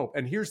lose hope,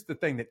 and here's the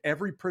thing that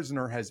every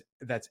prisoner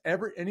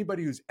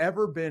anybody who's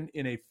ever been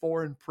in a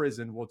foreign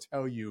prison will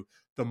tell you,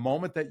 the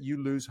moment that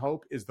you lose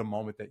hope is the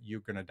moment that you're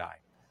going to die.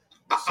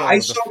 I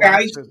So the saw fact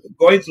guys that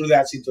going through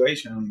that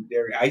situation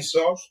there. I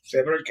saw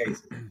several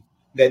cases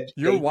that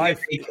your they didn't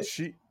wife, make it.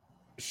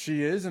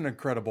 She is an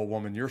incredible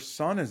woman. Your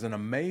son is an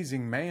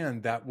amazing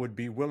man that would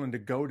be willing to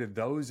go to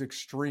those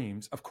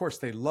extremes. Of course,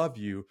 they love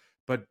you,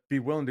 but be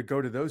willing to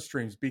go to those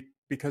extremes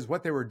because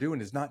what they were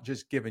doing is not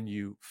just giving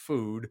you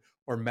food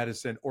or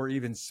medicine or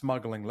even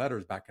smuggling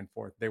letters back and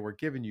forth. They were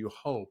giving you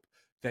hope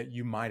that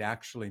you might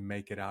actually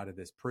make it out of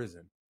this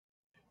prison.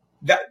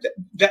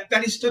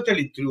 That is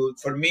totally true.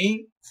 For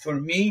me,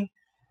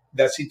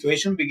 the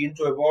situation began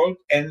to evolve,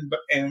 and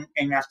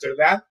after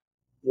that,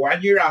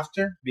 1 year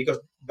after, because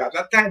at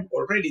that time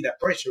already the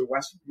pressure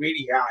was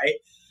really high,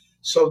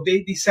 so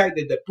they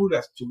decided to put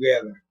us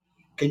together.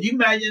 Can you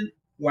imagine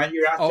 1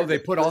 year after? Oh, they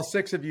put all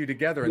 6 of you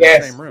together in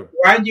the same room.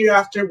 1 year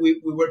after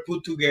we were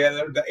put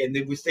together, and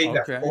then we stayed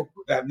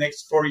the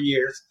next 4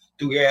 years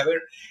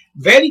together.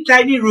 Very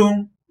tiny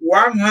room,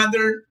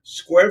 100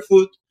 square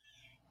foot,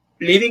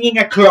 living in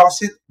a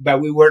closet,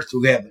 but we were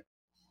together.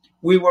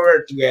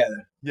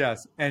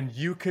 Yes, and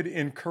you could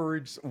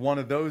encourage one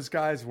of those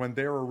guys when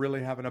they were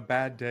really having a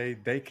bad day.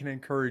 They can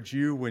encourage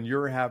you when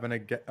you're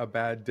having a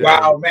bad day.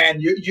 Wow,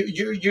 man,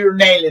 you're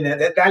nailing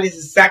it. That is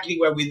exactly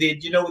what we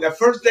did. You know, the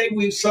first day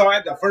we saw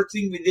it, the first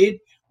thing we did,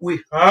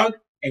 we hugged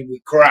and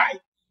we cried.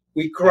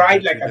 We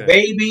cried like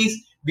babies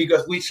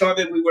because we saw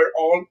that we were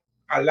all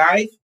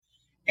alive.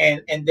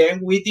 And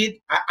then we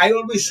did, I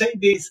always say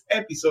this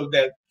episode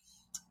that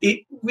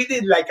we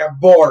did like a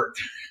board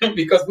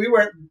because we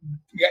were,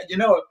 you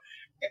know,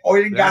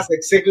 oil and gas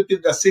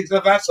executive, the 6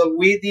 of us. So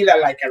we did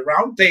like a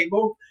round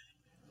table.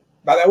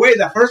 By the way,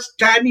 the first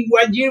time in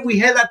 1 year we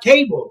had a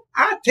table.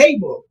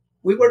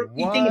 We were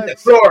eating in the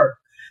floor.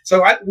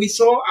 So we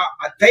saw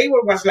a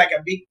table was like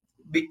a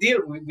big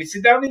deal. We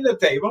sit down in the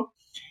table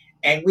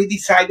and we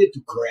decided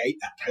to create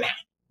a plan.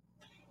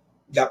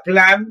 The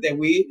plan that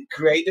we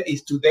created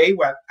is today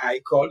what I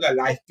call the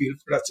Life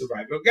Built for a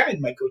Survival Guide,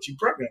 my coaching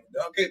program.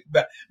 Okay,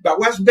 but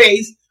was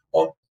based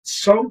on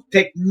some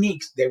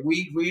techniques that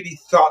we really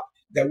thought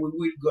that we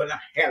were gonna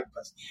help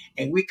us,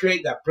 and we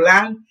created a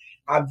plan,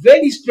 a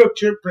very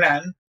structured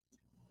plan,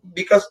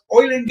 because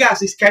oil and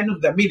gas is kind of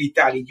the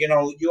military. You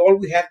know, you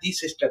always have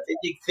this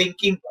strategic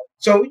thinking,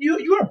 so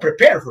you are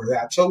prepared for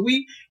that. So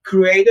we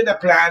created a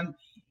plan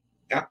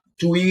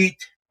to eat,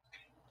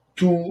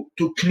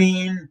 to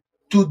clean,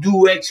 to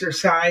do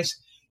exercise,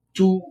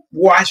 to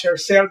wash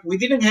ourselves. We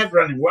didn't have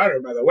running water,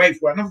 by the way.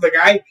 One of the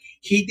guys,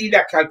 he did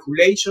a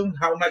calculation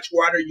how much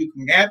water you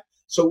can have.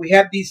 So we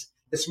have these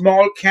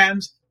small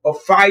cans of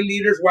 5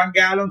 liters, 1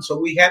 gallon. So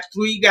we had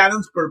 3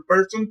 gallons per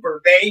person per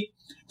day.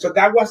 So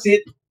that was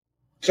it.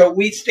 So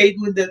we stayed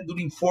with them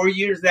during 4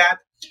 years that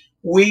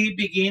we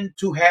began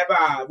to have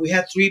we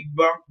had 3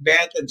 bunk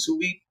beds. And so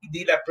we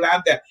did a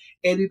plan that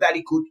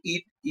everybody could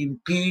eat in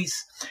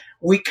peace.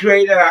 We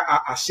created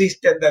a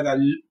system that a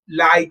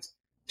light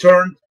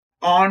turned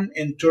on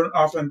and turned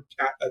off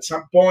at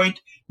some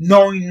point.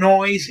 No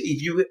noise.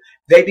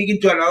 They begin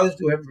to allow us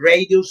to have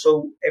radio,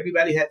 so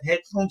everybody had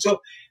headphones. So it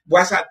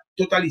was a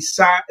totally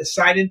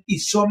silent.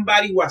 If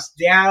somebody was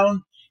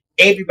down,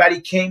 everybody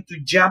came to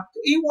jump.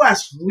 It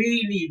was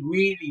really,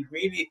 really,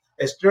 really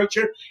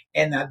structured.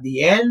 And at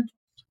the end,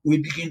 we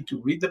begin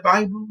to read the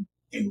Bible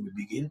and we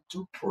begin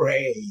to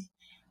pray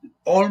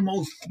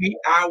almost 3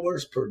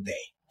 hours per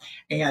day.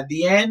 And at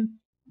the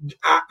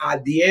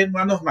end,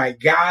 one of my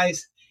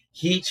guys,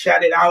 he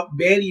shouted out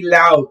very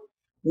loud,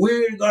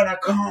 "We're gonna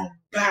come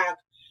back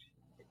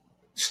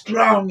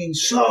strong in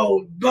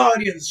soul,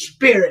 body, and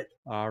spirit."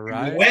 All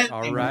right.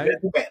 And we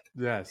went to bed.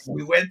 Yes.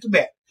 We went to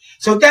bed.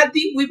 So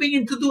we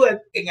begin to do it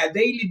on a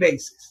daily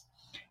basis.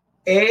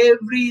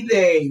 Every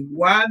day,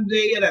 1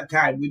 day at a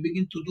time. We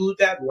begin to do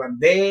that 1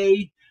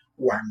 day,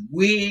 1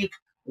 week,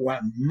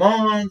 1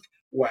 month,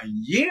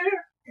 1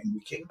 year, and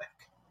we came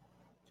back.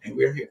 And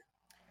we're here.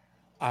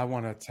 I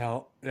want to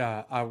tell,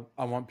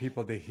 I want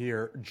people to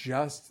hear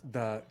just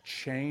the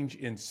change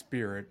in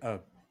spirit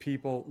of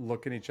people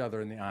looking each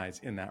other in the eyes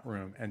in that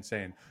room and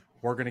saying,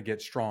 we're going to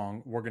get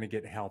strong, we're going to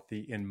get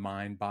healthy in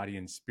mind, body,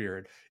 and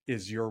spirit,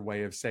 is your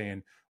way of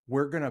saying,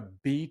 we're going to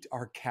beat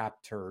our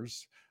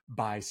captors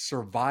by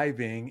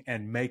surviving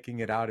and making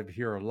it out of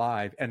here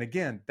alive. And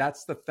again,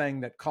 that's the thing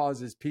that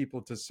causes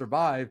people to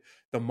survive.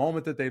 The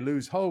moment that they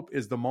lose hope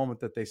is the moment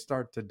that they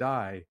start to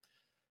die.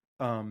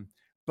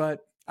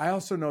 But I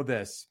also know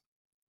this.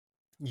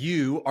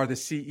 You are the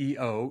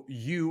CEO,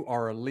 you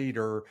are a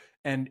leader,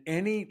 and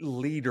any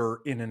leader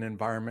in an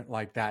environment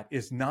like that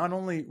is not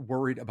only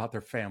worried about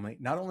their family,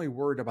 not only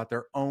worried about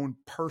their own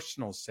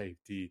personal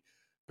safety,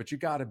 but you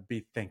got to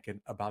be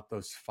thinking about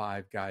those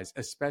 5 guys,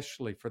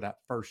 especially for that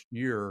first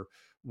year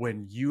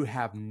when you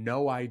have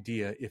no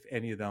idea if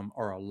any of them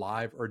are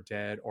alive or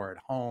dead or at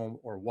home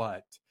or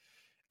what.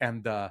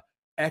 And the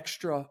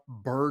extra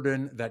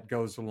burden that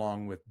goes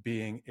along with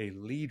being a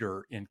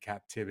leader in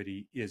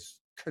captivity is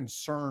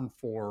concern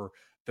for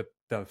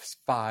the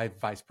 5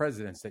 vice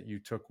presidents that you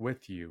took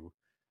with you.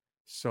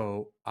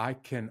 So I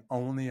can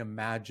only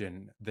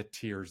imagine the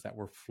tears that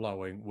were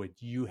flowing when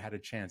you had a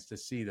chance to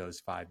see those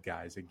 5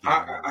 guys again.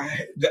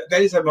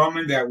 That is a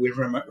moment that I will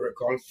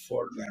recall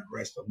for the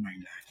rest of my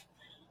life.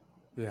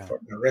 Yeah. For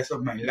the rest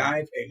of my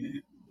life.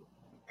 And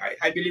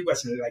I believe it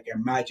was like a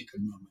magical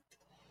moment.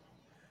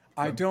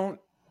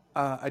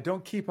 I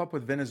don't keep up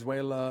with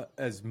Venezuela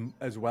as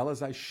well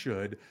as I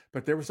should,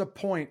 but there was a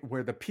point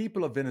where the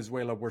people of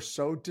Venezuela were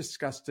so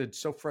disgusted,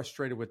 so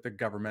frustrated with the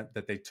government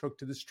that they took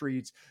to the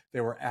streets.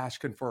 They were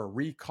asking for a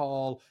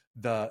recall.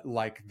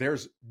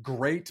 There's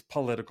great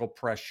political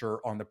pressure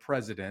on the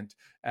president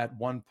at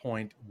one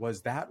point.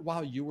 Was that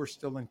while you were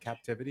still in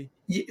captivity?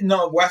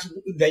 No, it was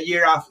the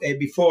year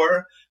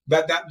before.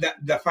 But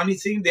the funny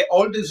thing,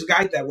 all those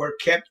guys that were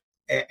kept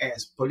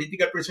as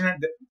political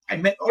prisoners, I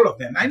met all of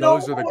them. I know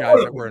those are the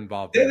guys that were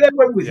involved. They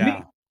were with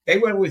me. They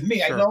were with me.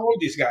 Sure. I know all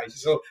these guys.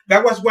 So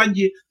that was 1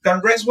 year. The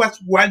rest was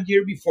 1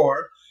 year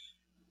before.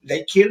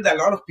 They killed a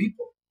lot of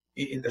people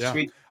in the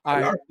street.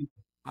 A lot of people.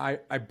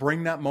 I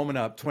bring that moment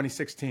up,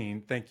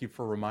 2016. Thank you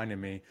for reminding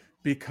me,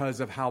 because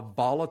of how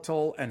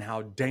volatile and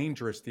how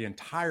dangerous the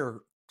entire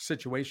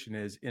situation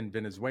is in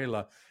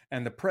Venezuela.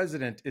 And the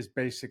president is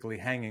basically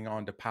hanging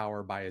on to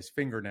power by his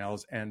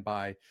fingernails and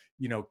by,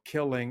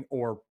 killing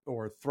or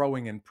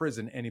throwing in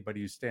prison anybody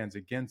who stands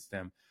against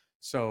him.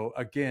 So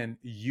again,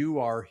 you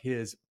are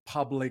his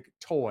public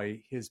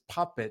toy, his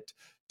puppet,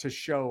 to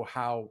show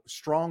how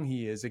strong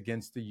he is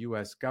against the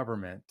U.S.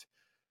 government.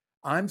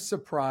 I'm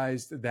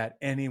surprised that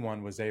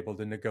anyone was able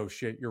to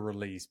negotiate your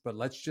release, but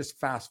let's just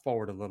fast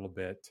forward a little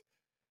bit.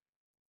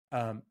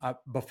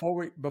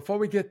 Before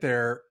we get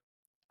there,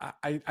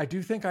 I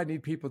do think I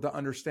need people to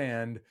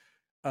understand.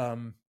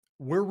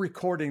 We're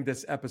recording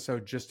this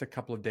episode just a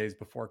couple of days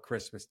before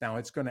Christmas. Now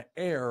it's going to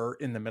air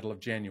in the middle of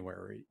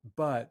January,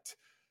 but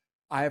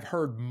I have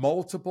heard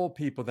multiple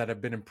people that have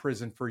been in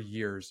prison for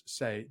years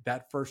say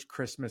that first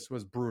Christmas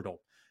was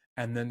brutal.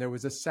 And then there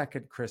was a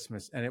second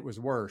Christmas and it was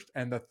worse.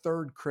 And the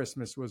third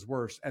Christmas was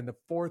worse. And the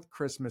fourth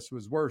Christmas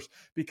was worse,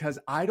 because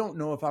I don't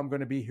know if I'm going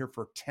to be here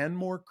for 10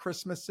 more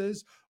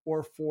Christmases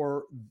or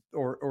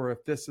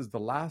if this is the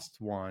last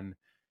one.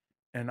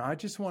 And I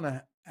just want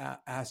to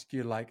ask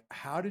you,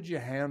 how did you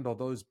handle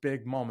those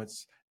big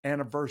moments?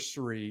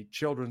 Anniversary,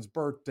 children's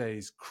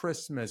birthdays,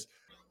 Christmas.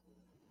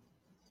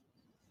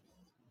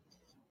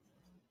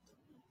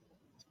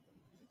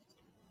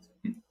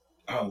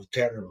 Oh,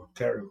 terrible.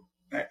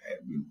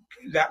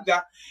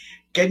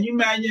 Can you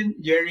imagine,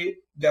 Jerry?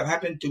 That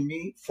happened to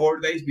me 4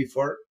 days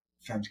before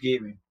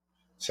Thanksgiving.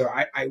 So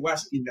I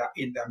was in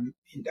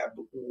the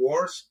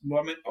worst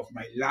moment of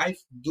my life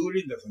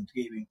during the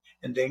Thanksgiving,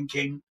 and then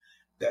came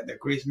the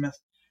Christmas.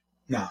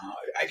 No,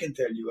 I can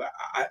tell you,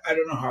 I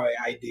don't know how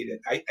I did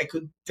it. I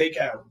could take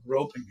a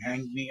rope and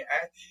hang me.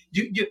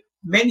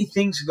 Many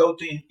things go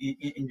to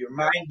in your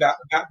mind,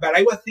 but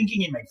I was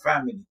thinking in my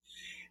family,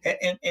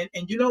 and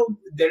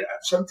there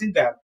something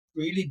that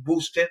really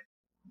boosted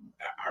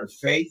our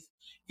faith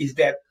is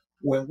that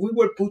when we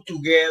were put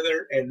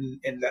together and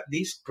that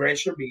this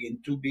pressure began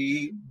to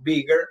be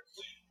bigger,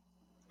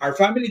 our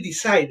family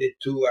decided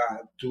to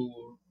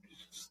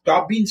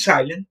stop being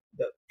silent.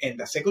 And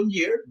the second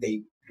year,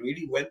 they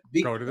really went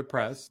big. Go to the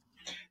press.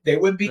 They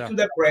went big to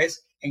the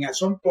press, and at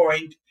some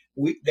point,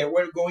 they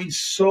were going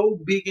so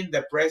big in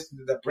the press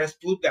that the press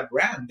put the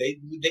brand.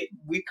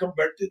 We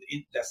converted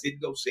in the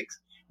Citgo 6.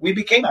 We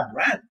became a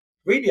brand.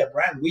 Really a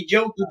brand. We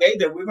joke today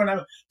that we're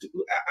gonna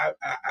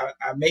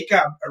make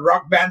a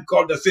rock band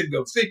called the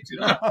Citgo 6.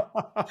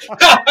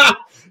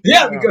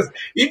 Yeah, because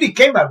it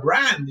became a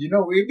brand.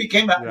 We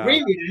became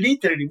really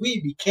literally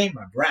we became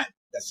a brand,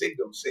 the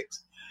Citgo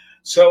 6.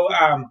 So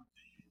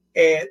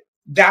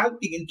that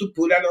began to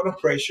put a lot of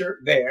pressure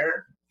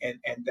there, and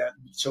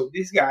so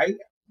this guy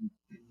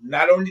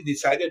not only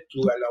decided to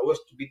allow us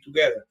to be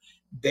together,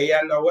 they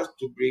allow us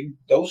to bring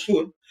those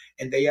food,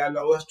 and they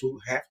allow us to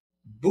have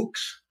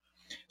books.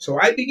 So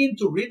I began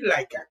to read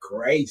like a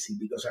crazy,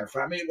 because our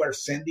family were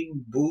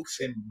sending books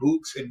and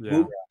books and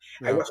books.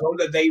 Yeah. I was all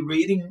the day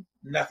reading,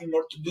 nothing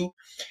more to do.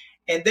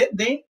 And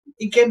then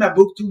it came a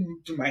book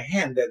to my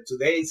hand that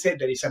today said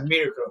that it's a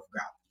miracle of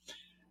God.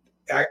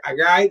 A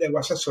guy that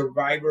was a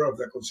survivor of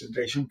the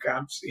concentration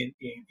camps in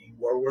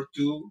World War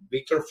II,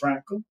 Viktor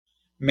Frankl,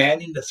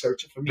 Man in the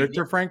Search of Meaning.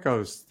 Viktor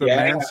Frankl's The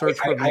Man's Search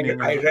for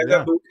Meaning. I read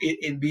the book,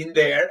 it been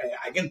there.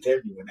 I can tell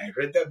you, when I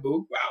read that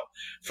book, wow.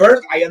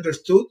 First, I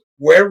understood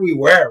where we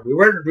were. We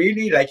were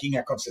really like in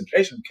a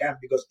concentration camp,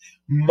 because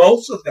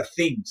most of the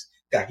things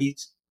that he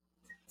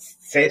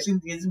says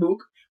in his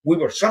book, we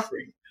were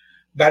suffering.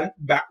 But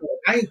when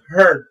I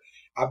heard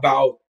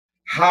about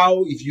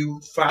how, if you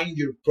find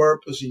your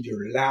purpose in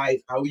your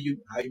life, how you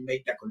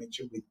make that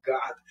connection with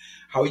God,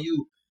 how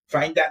you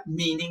find that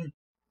meaning,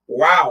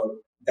 wow,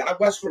 that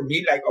was for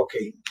me like,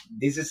 okay,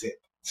 this is it.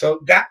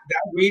 So that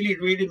really,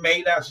 really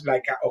made us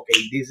like,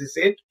 okay, this is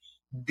it.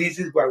 This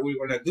is what we're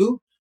going to do.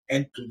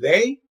 And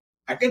today,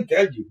 I can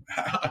tell you,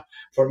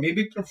 for me,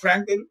 Viktor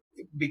Frankl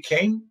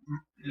became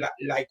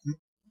like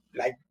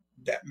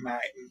that my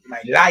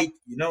light,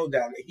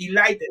 that he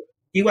lighted.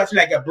 He was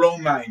like a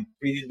blown mind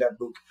reading that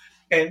book.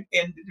 And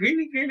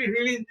really, really,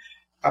 really,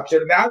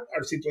 after that,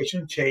 our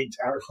situation changed.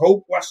 Our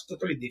hope was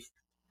totally different.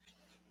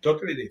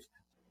 Totally different.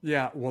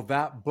 Yeah, well,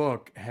 that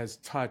book has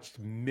touched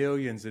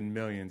millions and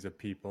millions of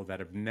people that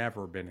have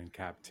never been in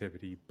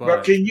captivity, But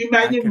but can you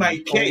I imagine my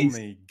can case?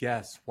 only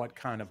guess what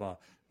kind of a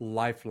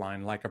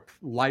lifeline, like a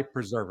life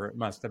preserver it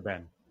must have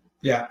been.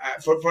 Yeah,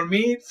 for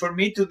me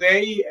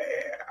today,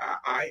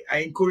 I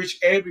encourage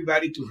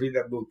everybody to read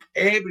that book.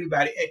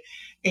 Everybody,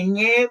 and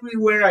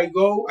everywhere I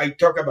go, I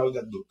talk about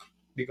that book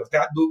because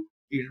that book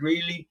it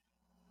really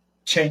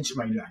changed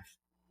my life.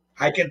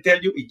 I can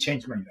tell you, it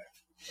changed my life.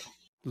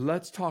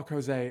 Let's talk,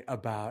 Jose,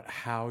 about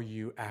how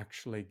you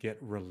actually get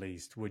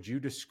released. Would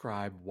you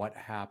describe what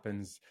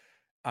happens?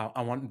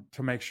 I want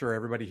to make sure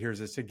everybody hears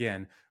this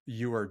again.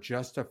 You are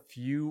just a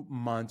few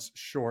months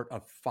short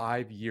of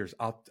 5 years.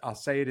 I'll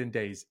say it in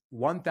days: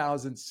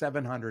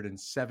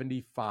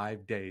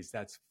 1,775 days.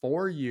 That's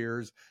 4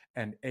 years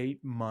and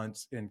 8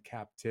 months in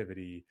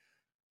captivity.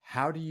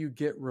 How do you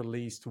get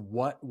released?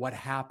 What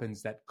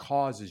happens that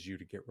causes you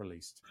to get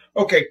released?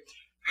 Okay,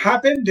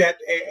 happened that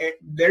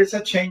there's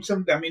a change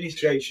of the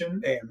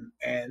administration, and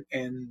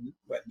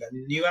when the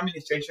new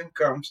administration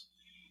comes,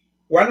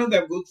 one of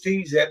the good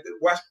things that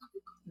was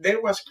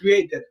there was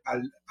created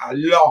a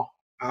law,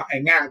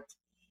 an act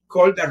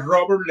called the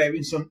Robert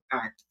Levinson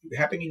Act. It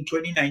happened in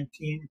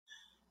 2019,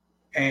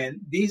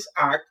 and this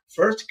act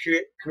first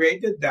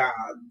created the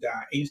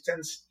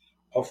instance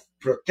of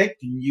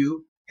protecting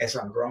you as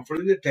a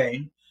wrongfully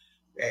detained.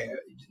 uh,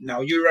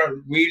 Now you are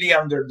really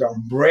under the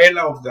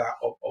umbrella of the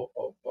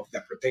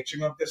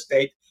protection of the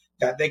state,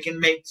 that they can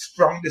make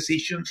strong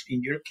decisions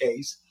in your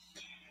case.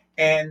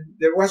 And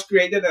there was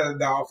created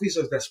the office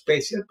of the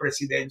Special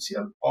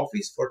Presidential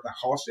Office for the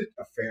Hostage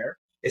Affair,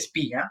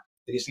 SPIA,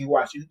 that is in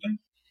Washington.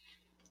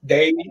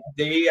 They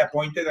they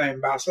appointed an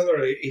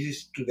ambassador. It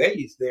is today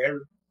is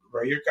there,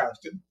 Roger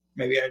Carson.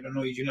 Maybe I don't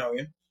know if you know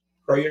him.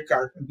 Roger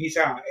Carson. He's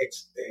a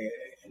ex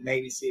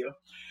Navy SEAL.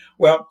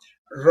 Well,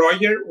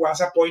 Roger was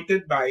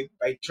appointed by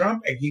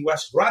Trump, and he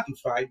was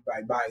ratified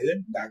by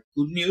Biden. That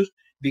good news,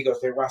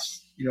 because there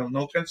was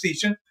no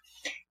transition.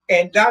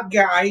 And that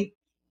guy,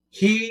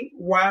 he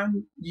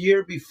 1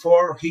 year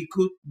before he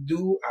could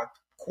do a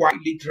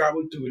quietly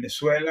travel to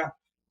Venezuela,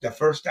 the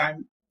first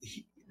time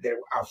the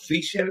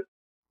official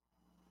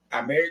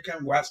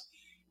American was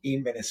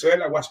in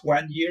Venezuela was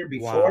 1 year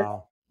before.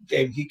 Wow.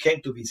 Then he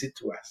came to visit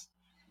to us.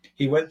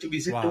 He went to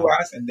visit to Wow.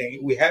 us, and then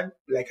we had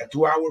like a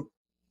 2 hour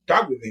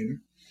talk with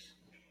him,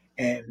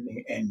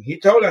 and he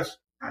told us,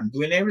 "I'm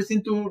doing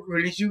everything to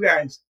release you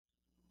guys.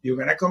 You're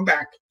gonna come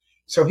back."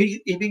 So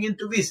he began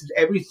to visit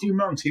every 3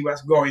 months. He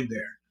was going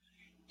there.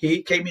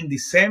 He came in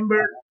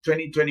December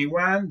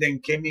 2021, then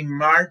came in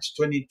March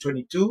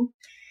 2022,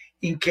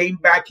 and came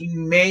back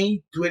in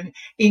May 20.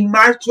 In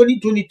March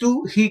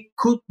 2022, he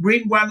could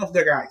bring one of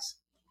the guys.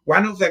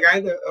 One of the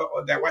guys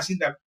that was in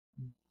the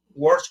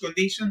worst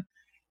condition,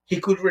 he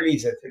could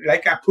release it,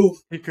 like a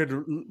proof. He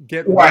could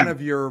get one One.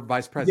 of your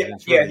vice Yeah,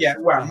 presidents yeah, released. yeah.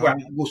 One.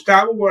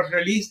 Gustavo was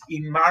released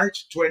in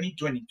March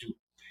 2022.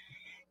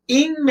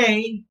 In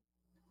May,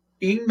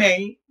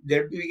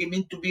 there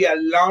began to be a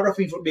lot of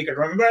info, because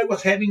remember I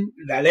was having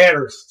the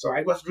letters, so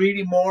I was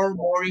really more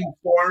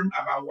informed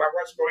about what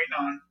was going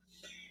on,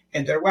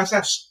 and there was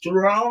a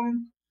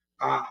strong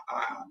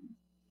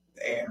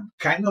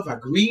kind of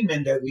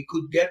agreement that we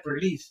could get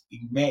released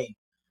in May.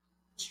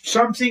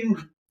 Something,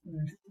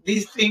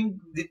 this thing.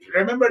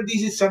 Remember,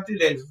 this is something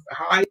that is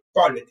high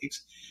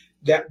politics,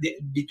 that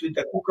between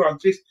the two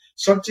countries.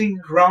 Something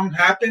wrong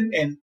happened,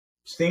 and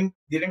thing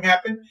didn't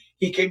happen.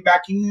 He came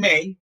back in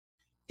May.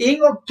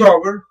 In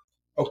October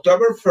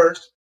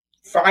 1st,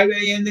 5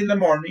 a.m. in the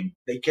morning,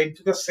 they came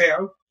to the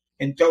cell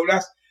and told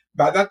us.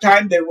 By that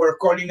time, they were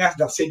calling us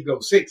the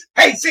 606.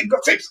 Hey,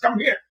 606, come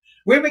here.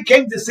 We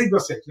became the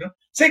 606.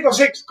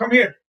 606, come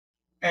here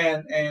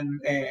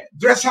and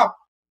dress up.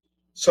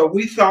 So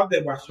we thought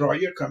that was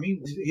Roger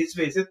coming, his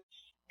visit.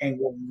 And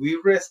when we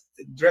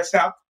dressed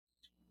up,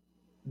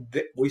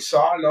 we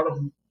saw a lot of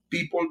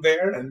people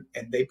there, and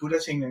they put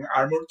us in an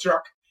armored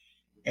truck.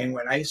 And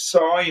when I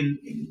saw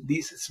in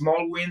this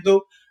small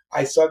window,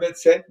 I saw that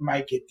said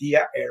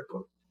Maiquetía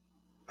Airport.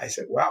 I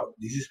said, wow,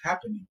 this is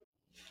happening.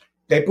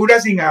 They put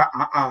us in a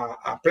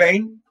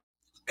plane,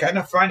 kind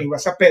of funny. It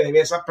was a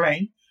PDVSA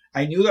plane.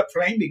 I knew the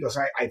plane because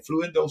I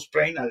flew in those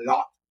planes a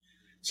lot.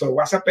 So it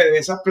was a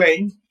PDVSA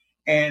plane,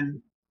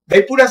 and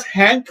they put us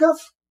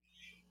handcuffed.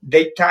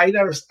 They tied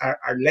our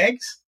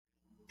legs,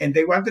 and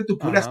they wanted to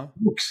put us in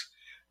books.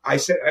 I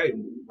said, hey,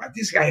 what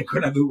this guy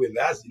gonna do with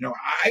us?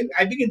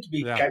 I begin to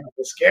be kind of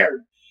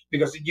scared,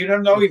 because you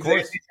don't know if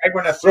this guy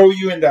gonna throw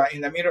you in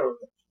the middle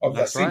of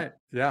the sea. Right.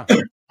 Yeah.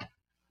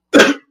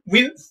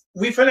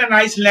 We found a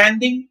nice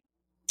landing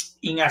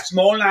in a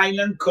small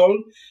island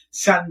called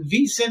San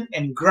Vicente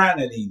and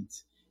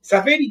Grenadines. It's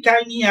a very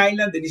tiny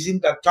island that is in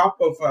the top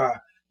of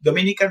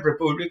Dominican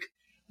Republic.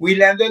 We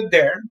landed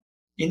there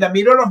in the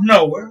middle of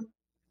nowhere,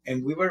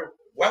 and we were,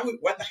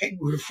 what the heck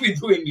were we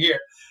doing here?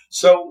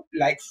 So,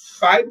 like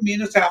 5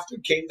 minutes after,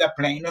 came the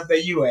plane of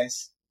the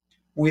U.S.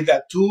 with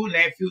the two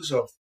nephews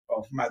of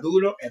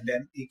Maduro, and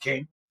then it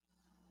came.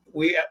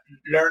 We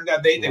learned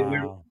that day that we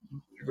were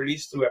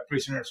released to a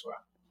prisoner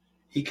swap.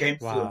 He came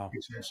through a Wow.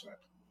 prisoner swap.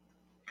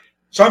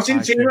 Something I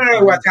can similar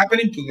to what's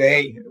happening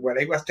today,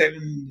 what I was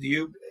telling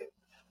you.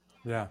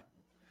 Yeah.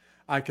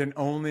 I can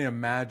only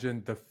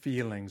imagine the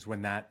feelings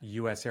when that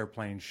US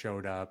airplane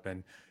showed up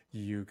and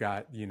you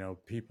got,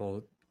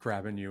 people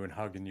grabbing you and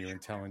hugging you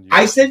and telling you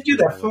I this sent is you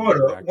the real and you're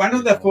photo. One of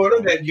actually the going photos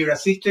home. that your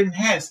assistant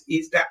has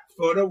is that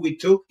photo we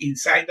took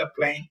inside the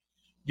plane.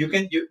 You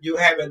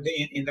have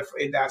it in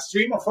the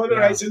stream of photo.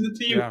 I Yeah. sent it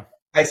to you. Yeah.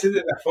 I sent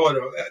it a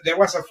photo. There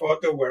was a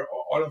photo where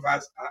all of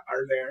us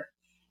are there,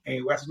 and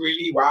it was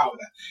really wow.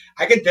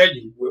 I can tell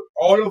you,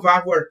 all of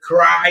us were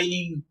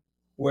crying,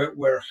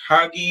 we're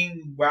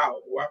hugging.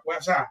 Wow, what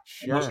was that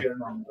Sure. emotional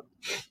moment?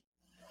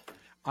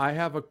 I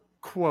have a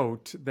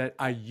quote that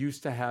I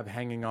used to have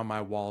hanging on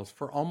my walls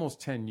for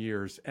almost 10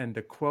 years. And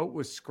the quote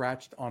was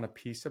scratched on a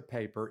piece of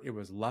paper. It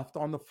was left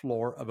on the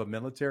floor of a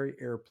military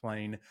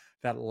airplane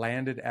that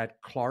landed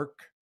at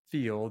Clark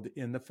Field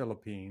in the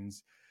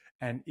Philippines.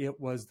 And it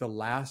was the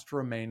last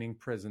remaining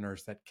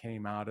prisoners that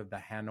came out of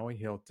the Hanoi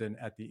Hilton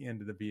at the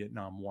end of the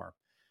Vietnam War.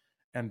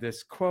 And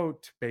this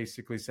quote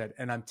basically said,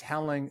 and I'm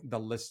telling the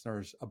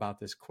listeners about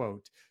this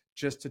quote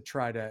just to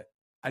try to,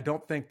 I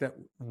don't think that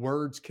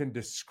words can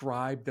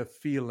describe the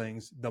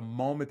feelings the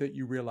moment that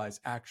you realize,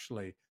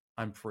 actually,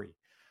 I'm free.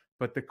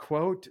 But the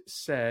quote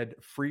said,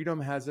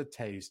 freedom has a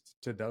taste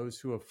to those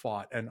who have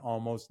fought and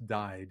almost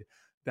died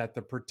that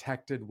the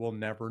protected will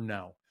never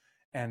know.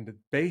 And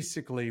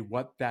basically,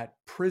 what that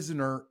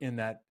prisoner in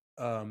that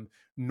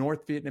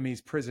North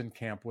Vietnamese prison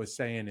camp was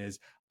saying is,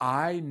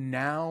 I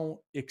now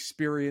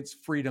experience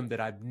freedom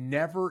that I've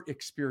never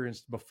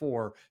experienced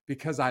before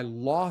because I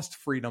lost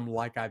freedom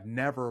like I've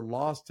never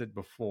lost it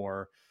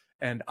before.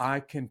 And I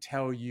can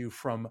tell you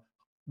from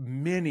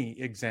many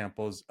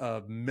examples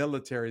of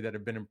military that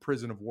have been in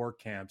prison of war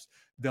camps,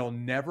 they'll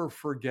never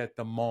forget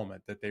the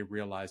moment that they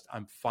realized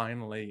I'm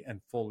finally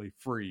and fully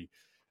free.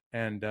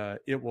 And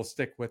it will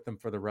stick with them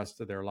for the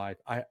rest of their life.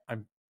 I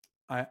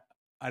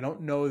I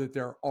don't know that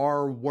there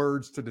are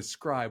words to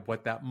describe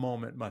what that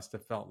moment must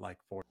have felt like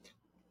for you.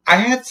 I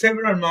had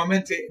several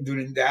moments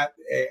during that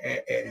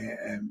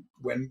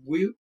when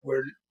we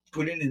were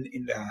putting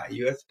in the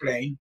U.S.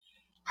 plane.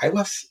 I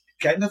was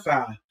kind of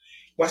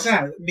was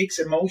a mixed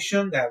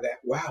emotion that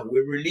wow, we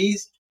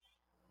released.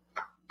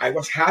 I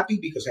was happy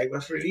because I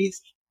was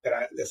released, but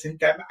at the same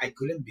time I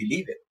couldn't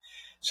believe it.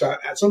 So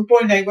at some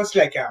point I was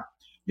like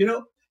you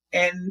know,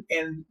 and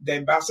the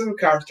ambassador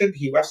Carter,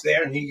 he was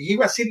there. He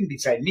was sitting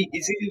beside me.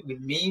 He's sitting with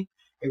me,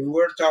 and we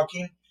were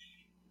talking,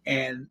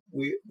 and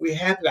we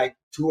had like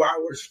 2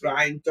 hours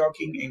flying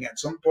talking, and at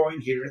some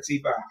point he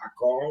received a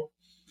call,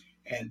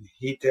 and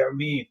he tell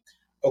me,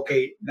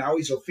 okay, now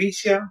it's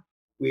official.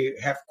 We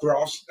have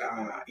crossed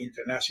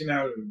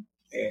international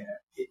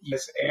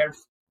U.S. air,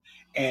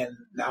 and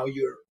now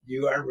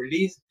you are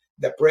released.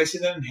 The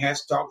president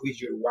has talked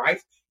with your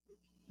wife.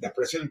 The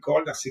president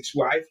called us his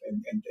wife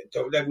and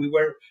told that we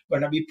were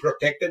going to be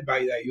protected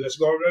by the U.S.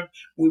 government.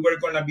 We were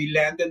going to be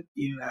landed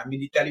in a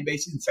military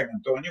base in San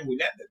Antonio. We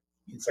landed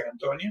in San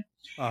Antonio.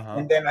 Uh-huh.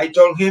 And then I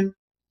told him,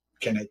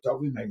 can I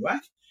talk with my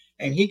wife?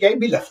 And he gave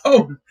me the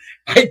phone.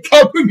 I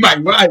talked with my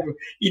wife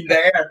in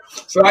the air.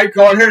 So I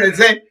called her and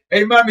said,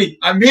 hey, mommy,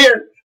 I'm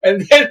here.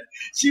 And then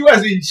she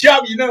was in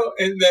shock,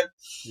 And then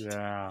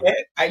Yeah.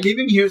 I live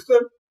in Houston.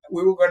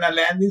 We were going to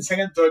land in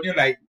San Antonio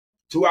like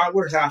 2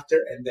 hours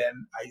after. And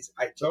then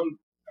I told,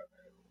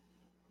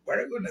 what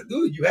are you going to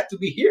do? You have to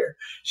be here.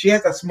 She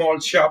has a small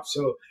shop.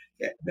 So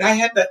I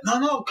had that,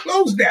 no,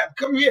 close that.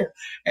 Come here.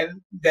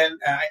 And then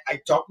I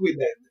talked with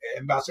the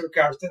Ambassador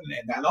Carson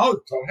and I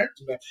told her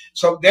to.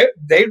 So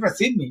they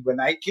received me. When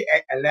I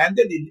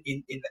landed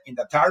in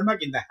the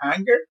tarmac, in the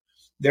hangar,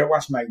 there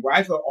was my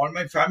wife, all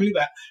my family.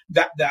 But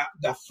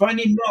the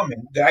funny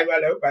moment that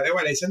by the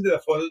way, I sent the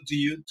photo to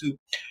you too,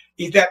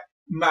 is that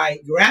my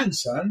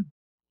grandson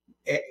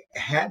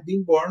had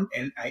been born,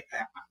 and I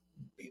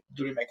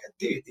during my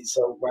captivity.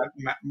 So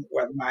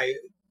what my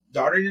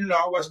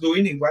daughter-in-law was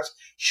doing, it was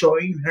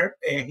showing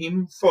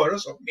him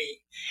photos of me,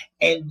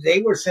 and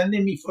they were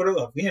sending me photos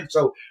of him.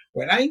 So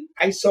when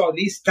I saw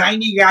this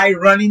tiny guy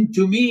running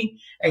to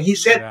me, and he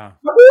said, Yeah.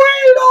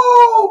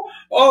 "Abuelo!"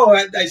 Oh,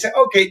 and I said,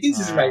 "Okay, this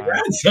is my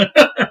grandson."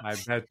 I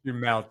bet you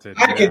melted.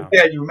 I can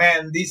Yeah. tell you,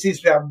 man, this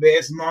is the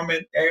best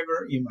moment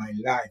ever in my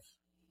life,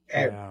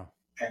 ever, Yeah.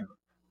 ever.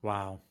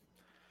 Wow.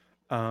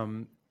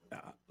 Um,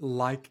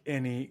 like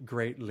any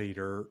great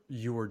leader,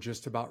 you were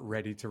just about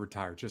ready to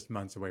retire, just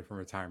months away from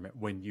retirement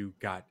when you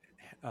got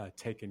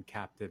taken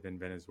captive in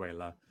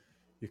Venezuela.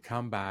 You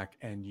come back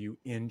and you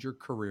end your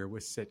career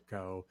with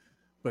Citgo.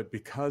 But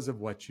because of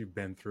what you've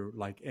been through,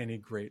 like any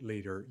great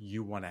leader,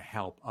 you want to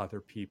help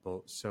other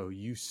people. So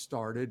you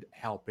started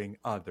helping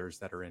others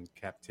that are in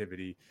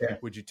captivity. Yeah.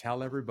 Would you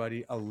tell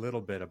everybody a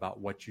little bit about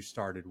what you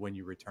started when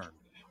you returned?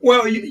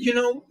 Well,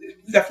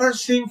 the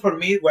first thing for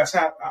me was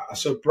a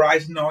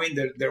surprise knowing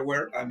that there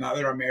were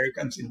another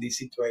Americans in this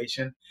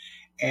situation.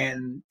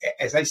 And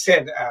as I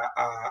said,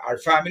 our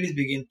families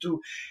begin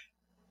to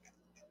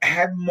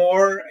have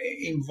more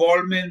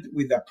involvement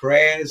with the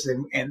press.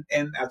 And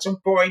at some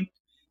point,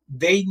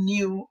 they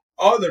knew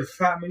other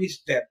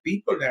families, that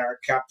people that are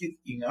captive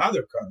in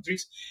other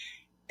countries,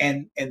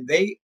 and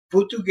they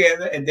put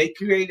together and they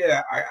created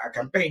a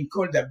campaign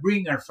called the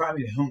Bring Our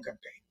Family Home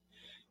campaign.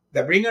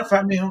 The Bring Our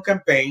Family Home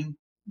campaign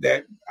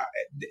that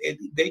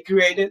they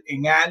created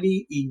an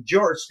alley in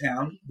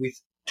Georgetown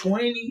with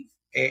 20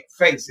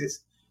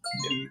 faces.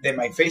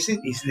 My face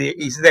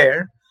is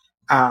there,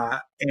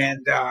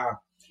 and uh,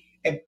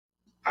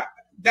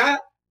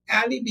 that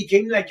alley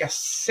became like a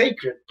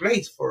sacred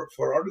place for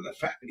all of the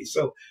family.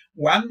 So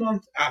 1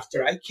 month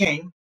after I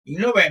came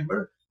in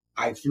November,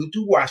 I flew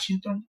to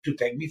Washington to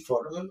take me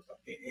photos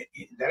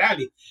in that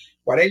alley.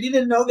 What I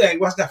didn't know that I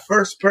was the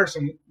first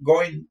person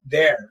going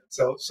there.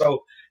 So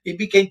it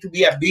became to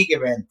be a big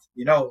event,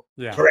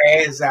 Yeah.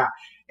 press,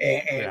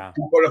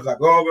 people of the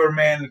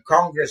government,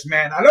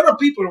 congressmen, a lot of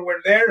people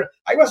were there.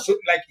 I was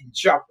like in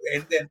shock.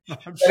 And then,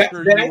 I'm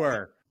sure you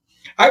were.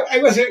 I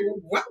was like,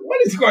 what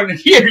is going on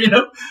here,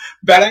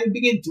 But I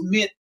began to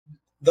meet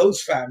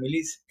those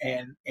families,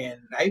 and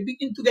I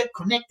began to get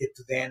connected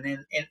to them.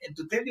 And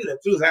to tell you the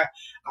truth,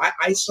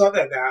 I saw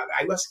that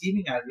I was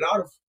giving a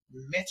lot of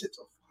message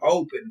of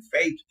hope and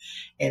faith.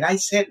 And I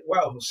said,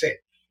 wow, Jose,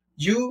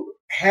 you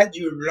had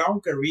your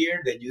long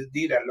career that you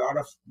did a lot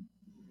of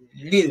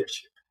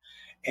leadership.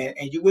 And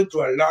you went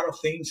through a lot of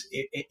things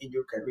in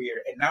your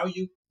career. And now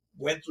you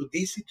went through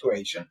this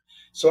situation.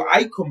 So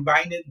I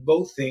combined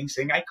both things,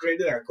 and I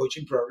created a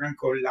coaching program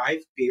called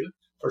Life Pill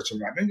for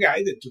Surviving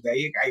Guide. And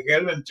today I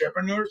help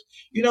entrepreneurs,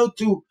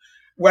 to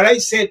what I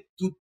said,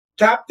 to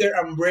tap their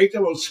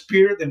unbreakable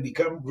spirit and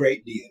become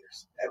great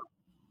leaders.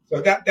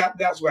 So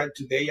that's why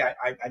today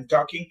I'm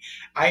talking.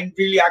 I'm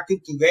really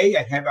active today.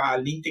 I have a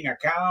LinkedIn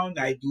account.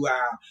 I do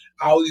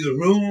audio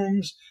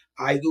rooms.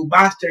 I do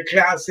master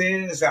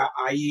classes.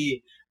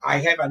 I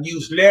have a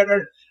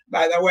newsletter.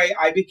 By the way,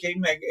 I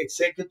became an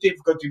executive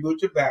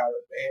contributor to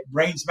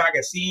Brains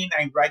Magazine.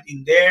 I'm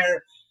writing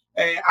there.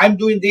 I'm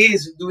doing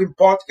this, doing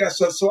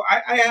podcasts. So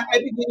I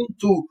began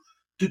to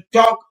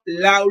talk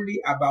loudly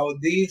about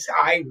this.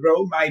 I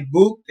wrote my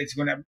book that's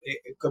gonna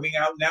coming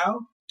out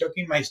now,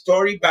 talking my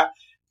story, but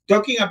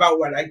talking about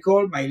what I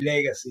call my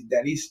legacy.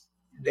 That is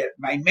that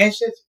my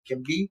message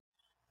can be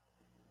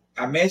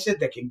a message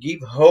that can give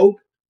hope,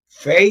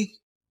 faith,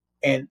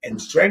 and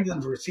strength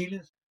and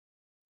resilience.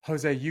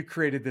 Jose, you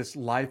created this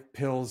Life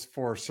Pills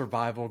for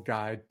Survival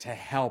guide to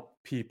help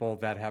people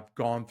that have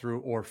gone through,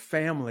 or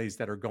families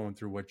that are going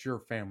through what your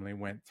family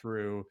went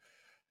through.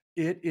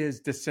 It is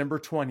December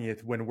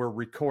 20th when we're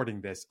recording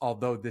this,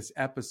 although this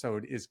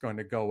episode is going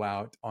to go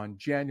out on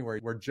January.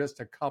 We're just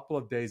a couple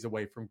of days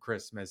away from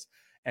Christmas.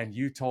 And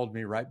you told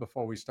me right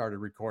before we started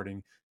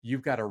recording,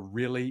 you've got a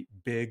really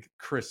big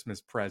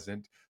Christmas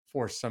present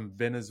for some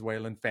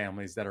Venezuelan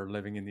families that are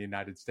living in the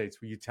United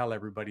States. Will you tell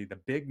everybody the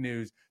big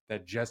news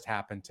that just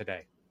happened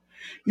today?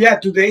 Yeah,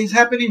 today is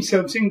happening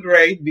something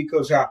great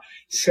because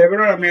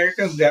several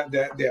Americans that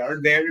they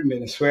are there in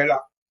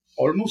Venezuela,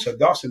 almost a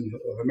dozen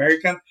of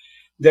Americans,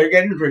 they're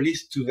getting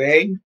released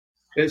today.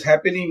 It's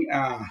happening.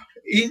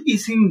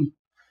 It's in,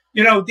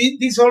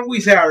 these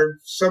always are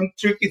some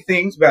tricky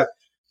things, but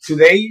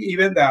today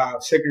even the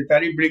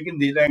Secretary Blinken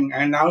did an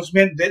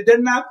announcement. They're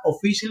not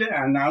officially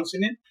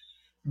announcing it,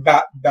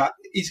 but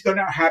it's going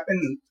to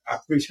happen. A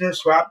prisoner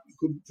swap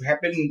could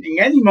happen in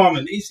any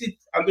moment. Is it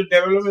under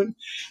development?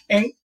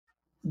 And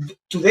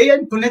today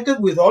I'm connected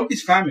with all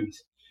these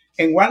families.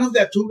 And one of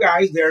the two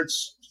guys, there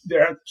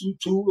are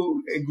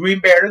two green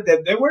bears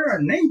that they were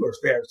our neighbors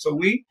there. So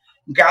we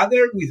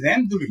gathered with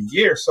them during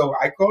years. So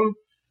I called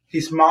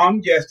his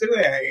mom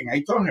yesterday and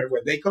I told her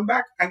when they come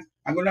back, I'm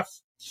going to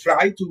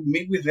fly to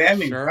meet with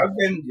them and hug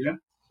them,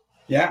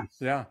 Yeah.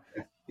 Yeah.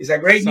 It's a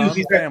great news.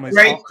 It's a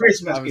great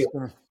Christmas gift.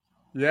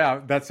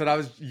 Yeah, that's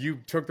what you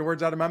took the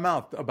words out of my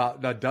mouth. About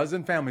a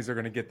dozen families are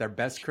going to get their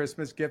best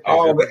Christmas gift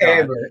ever.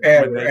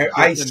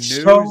 I'm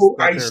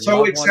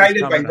so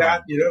excited by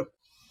that,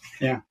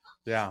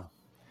 Yeah.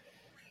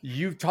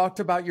 You've talked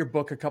about your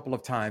book a couple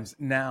of times.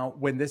 Now,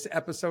 when this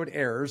episode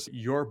airs,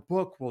 your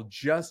book will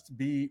just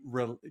be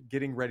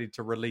getting ready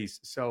to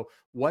release. So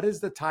what is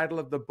the title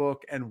of the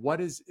book, and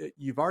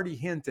you've already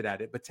hinted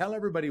at it, but tell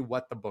everybody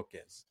what the book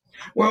is.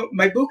 Well,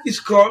 my book is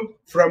called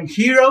From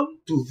Hero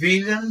to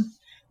Villain,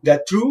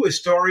 The True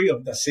Story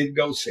of the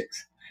Citgo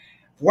Six.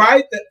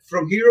 Why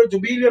from hero to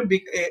villain?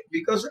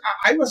 Because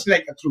I was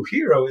like a true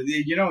hero,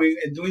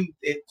 doing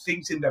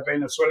things in the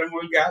Venezuelan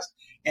oil gas,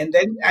 and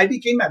then I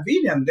became a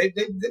villain.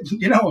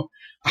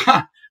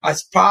 A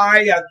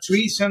spy, a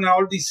treason,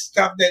 all this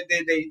stuff that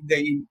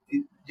they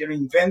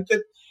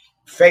invented,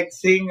 fake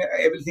thing,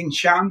 everything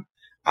sham.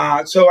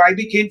 So I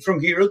became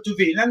from hero to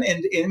villain,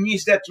 and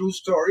it's the true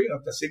story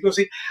of the Citgo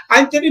Six.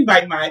 I'm telling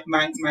by my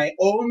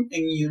own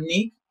and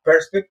unique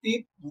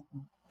perspective,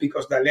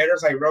 because the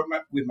letters I wrote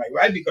with my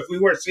wife, because we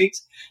were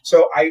six.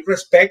 So I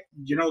respect,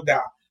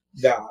 the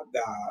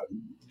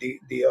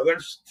other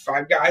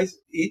five guys.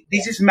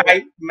 This is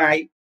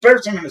my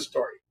personal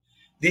story.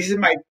 This is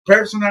my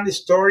personal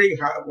story,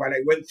 what I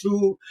went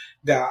through,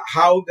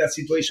 how the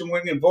situation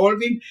went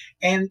evolving,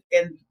 and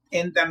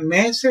the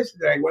message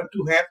that I want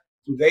to have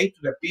today to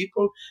the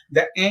people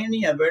that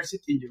any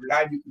adversity in your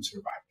life you can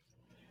survive.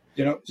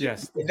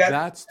 Yes,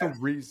 that's the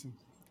reason.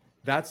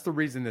 That's the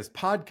reason this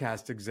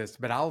podcast exists.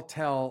 But I'll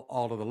tell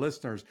all of the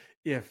listeners,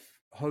 if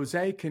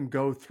Jose can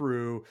go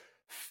through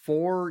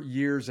 4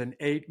 years and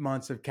 8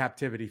 months of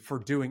captivity for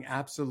doing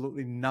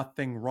absolutely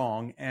nothing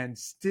wrong and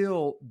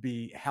still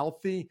be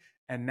healthy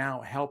and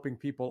now helping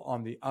people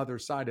on the other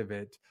side of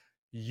it,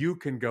 you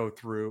can go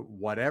through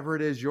whatever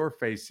it is you're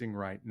facing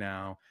right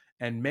now.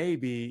 And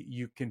maybe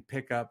you can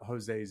pick up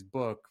Jose's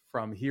book,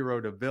 From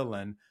Hero to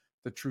Villain,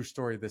 The True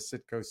Story of the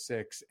Sitco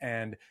Six,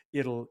 and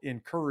it'll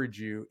encourage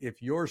you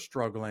if you're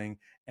struggling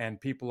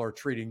and people are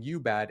treating you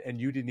bad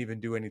and you didn't even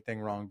do anything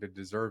wrong to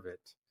deserve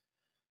it.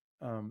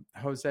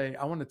 Jose,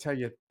 I want to tell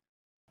you,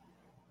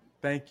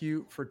 thank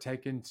you for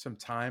taking some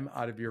time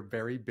out of your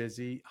very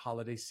busy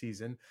holiday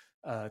season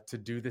to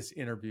do this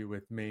interview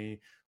with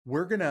me.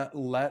 We're going to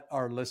let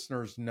our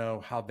listeners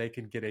know how they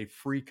can get a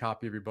free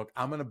copy of your book.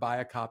 I'm going to buy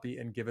a copy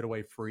and give it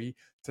away free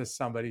to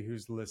somebody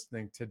who's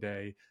listening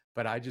today.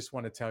 But I just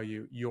want to tell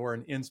you, you're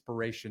an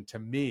inspiration to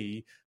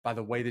me by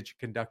the way that you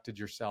conducted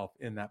yourself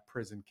in that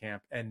prison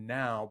camp. And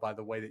now by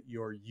the way that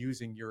you're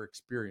using your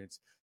experience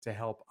to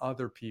help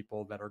other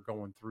people that are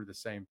going through the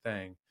same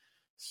thing.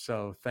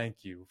 So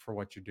thank you for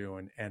what you're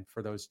doing. And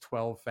for those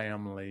 12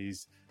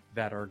 families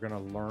that are going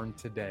to learn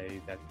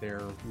today that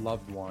their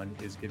loved one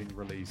is getting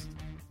released,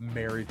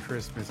 Merry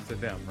Christmas to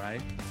them,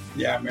 right?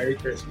 Yeah, Merry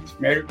Christmas.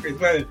 Merry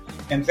Christmas.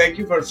 And thank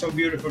you for a so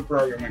beautiful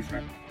program, my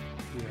friend.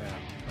 Yeah,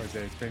 Jose,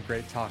 it's been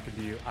great talking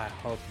to you. I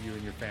hope you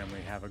and your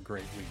family have a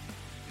great week.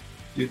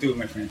 You too,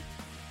 my friend.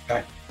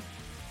 Bye.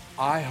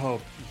 I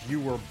hope you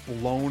were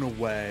blown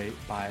away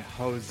by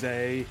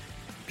Jose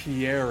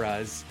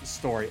Pereira's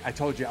story. I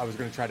told you I was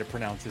going to try to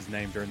pronounce his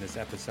name during this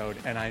episode,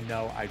 and I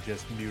know I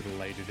just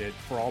mutilated it.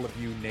 For all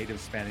of you native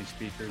Spanish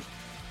speakers,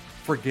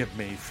 forgive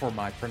me for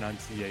my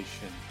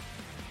pronunciation.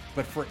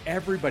 But for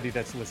everybody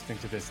that's listening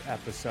to this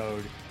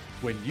episode,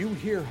 when you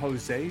hear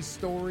Jose's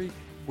story,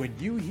 when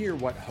you hear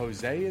what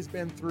Jose has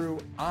been through,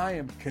 I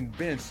am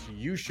convinced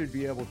you should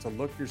be able to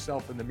look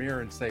yourself in the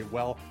mirror and say,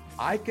 well,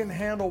 I can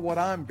handle what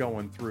I'm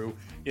going through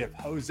if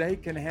Jose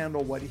can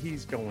handle what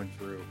he's going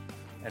through.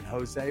 And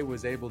Jose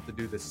was able to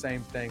do the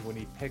same thing when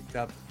he picked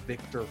up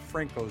Viktor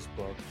Frankl's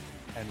book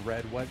and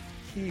read what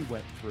he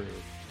went through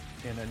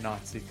in a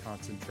Nazi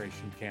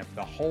concentration camp.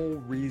 The whole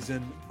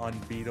reason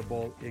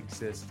Unbeatable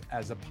exists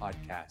as a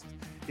podcast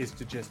is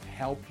to just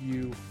help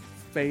you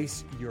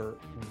face your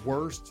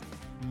worst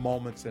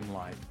moments in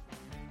life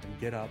and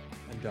get up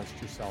and dust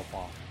yourself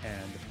off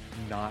and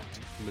not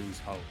lose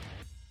hope.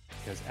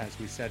 Because as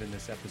we said in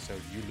this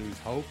episode, you lose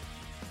hope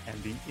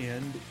and the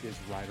end is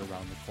right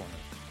around the corner.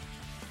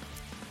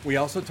 We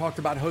also talked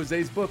about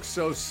Jose's book,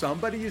 so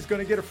somebody is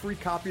going to get a free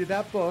copy of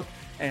that book,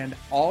 and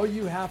all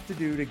you have to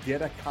do to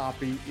get a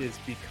copy is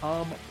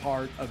become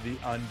part of the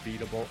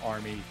Unbeatable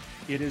Army.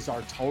 It is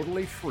our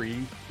totally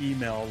free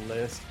email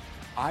list.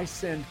 I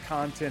send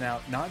content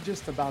out, not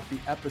just about the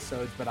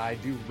episodes, but I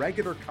do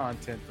regular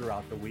content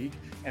throughout the week,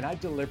 and I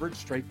deliver it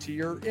straight to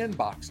your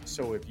inbox.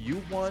 So if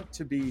you want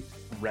to be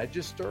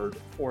registered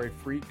for a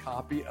free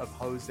copy of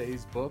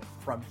Jose's book,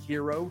 From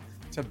Hero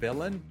to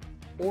Villain,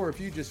 or if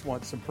you just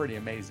want some pretty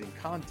amazing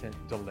content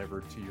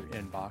delivered to your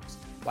inbox,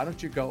 why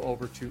don't you go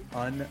over to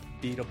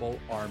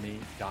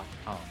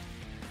unbeatablearmy.com.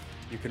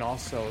 You can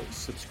also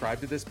subscribe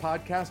to this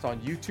podcast on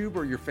YouTube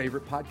or your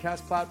favorite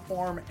podcast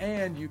platform,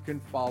 and you can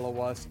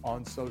follow us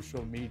on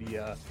social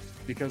media,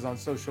 because on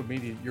social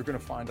media, you're going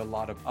to find a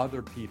lot of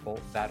other people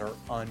that are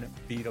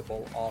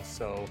unbeatable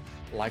also,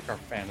 like our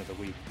fan of the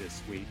week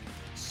this week,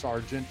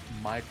 Sergeant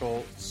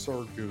Michael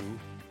Sergiu,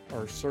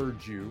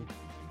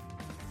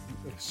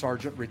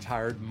 Sergeant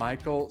Retired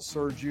Michael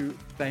Sergiu.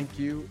 Thank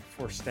you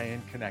for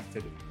staying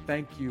connected.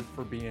 Thank you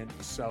for being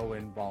so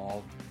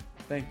involved.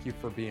 Thank you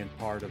for being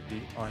part of the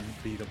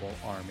Unbeatable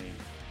Army.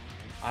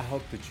 I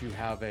hope that you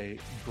have a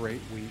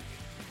great week.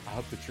 I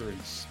hope that you're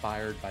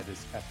inspired by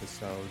this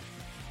episode.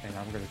 And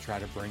I'm going to try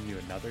to bring you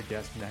another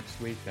guest next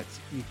week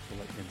that's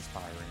equally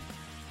inspiring.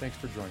 Thanks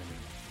for joining me.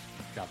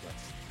 God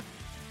bless.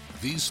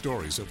 These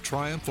stories of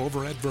triumph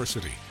over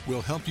adversity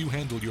will help you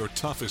handle your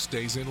toughest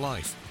days in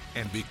life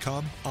and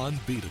become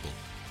unbeatable.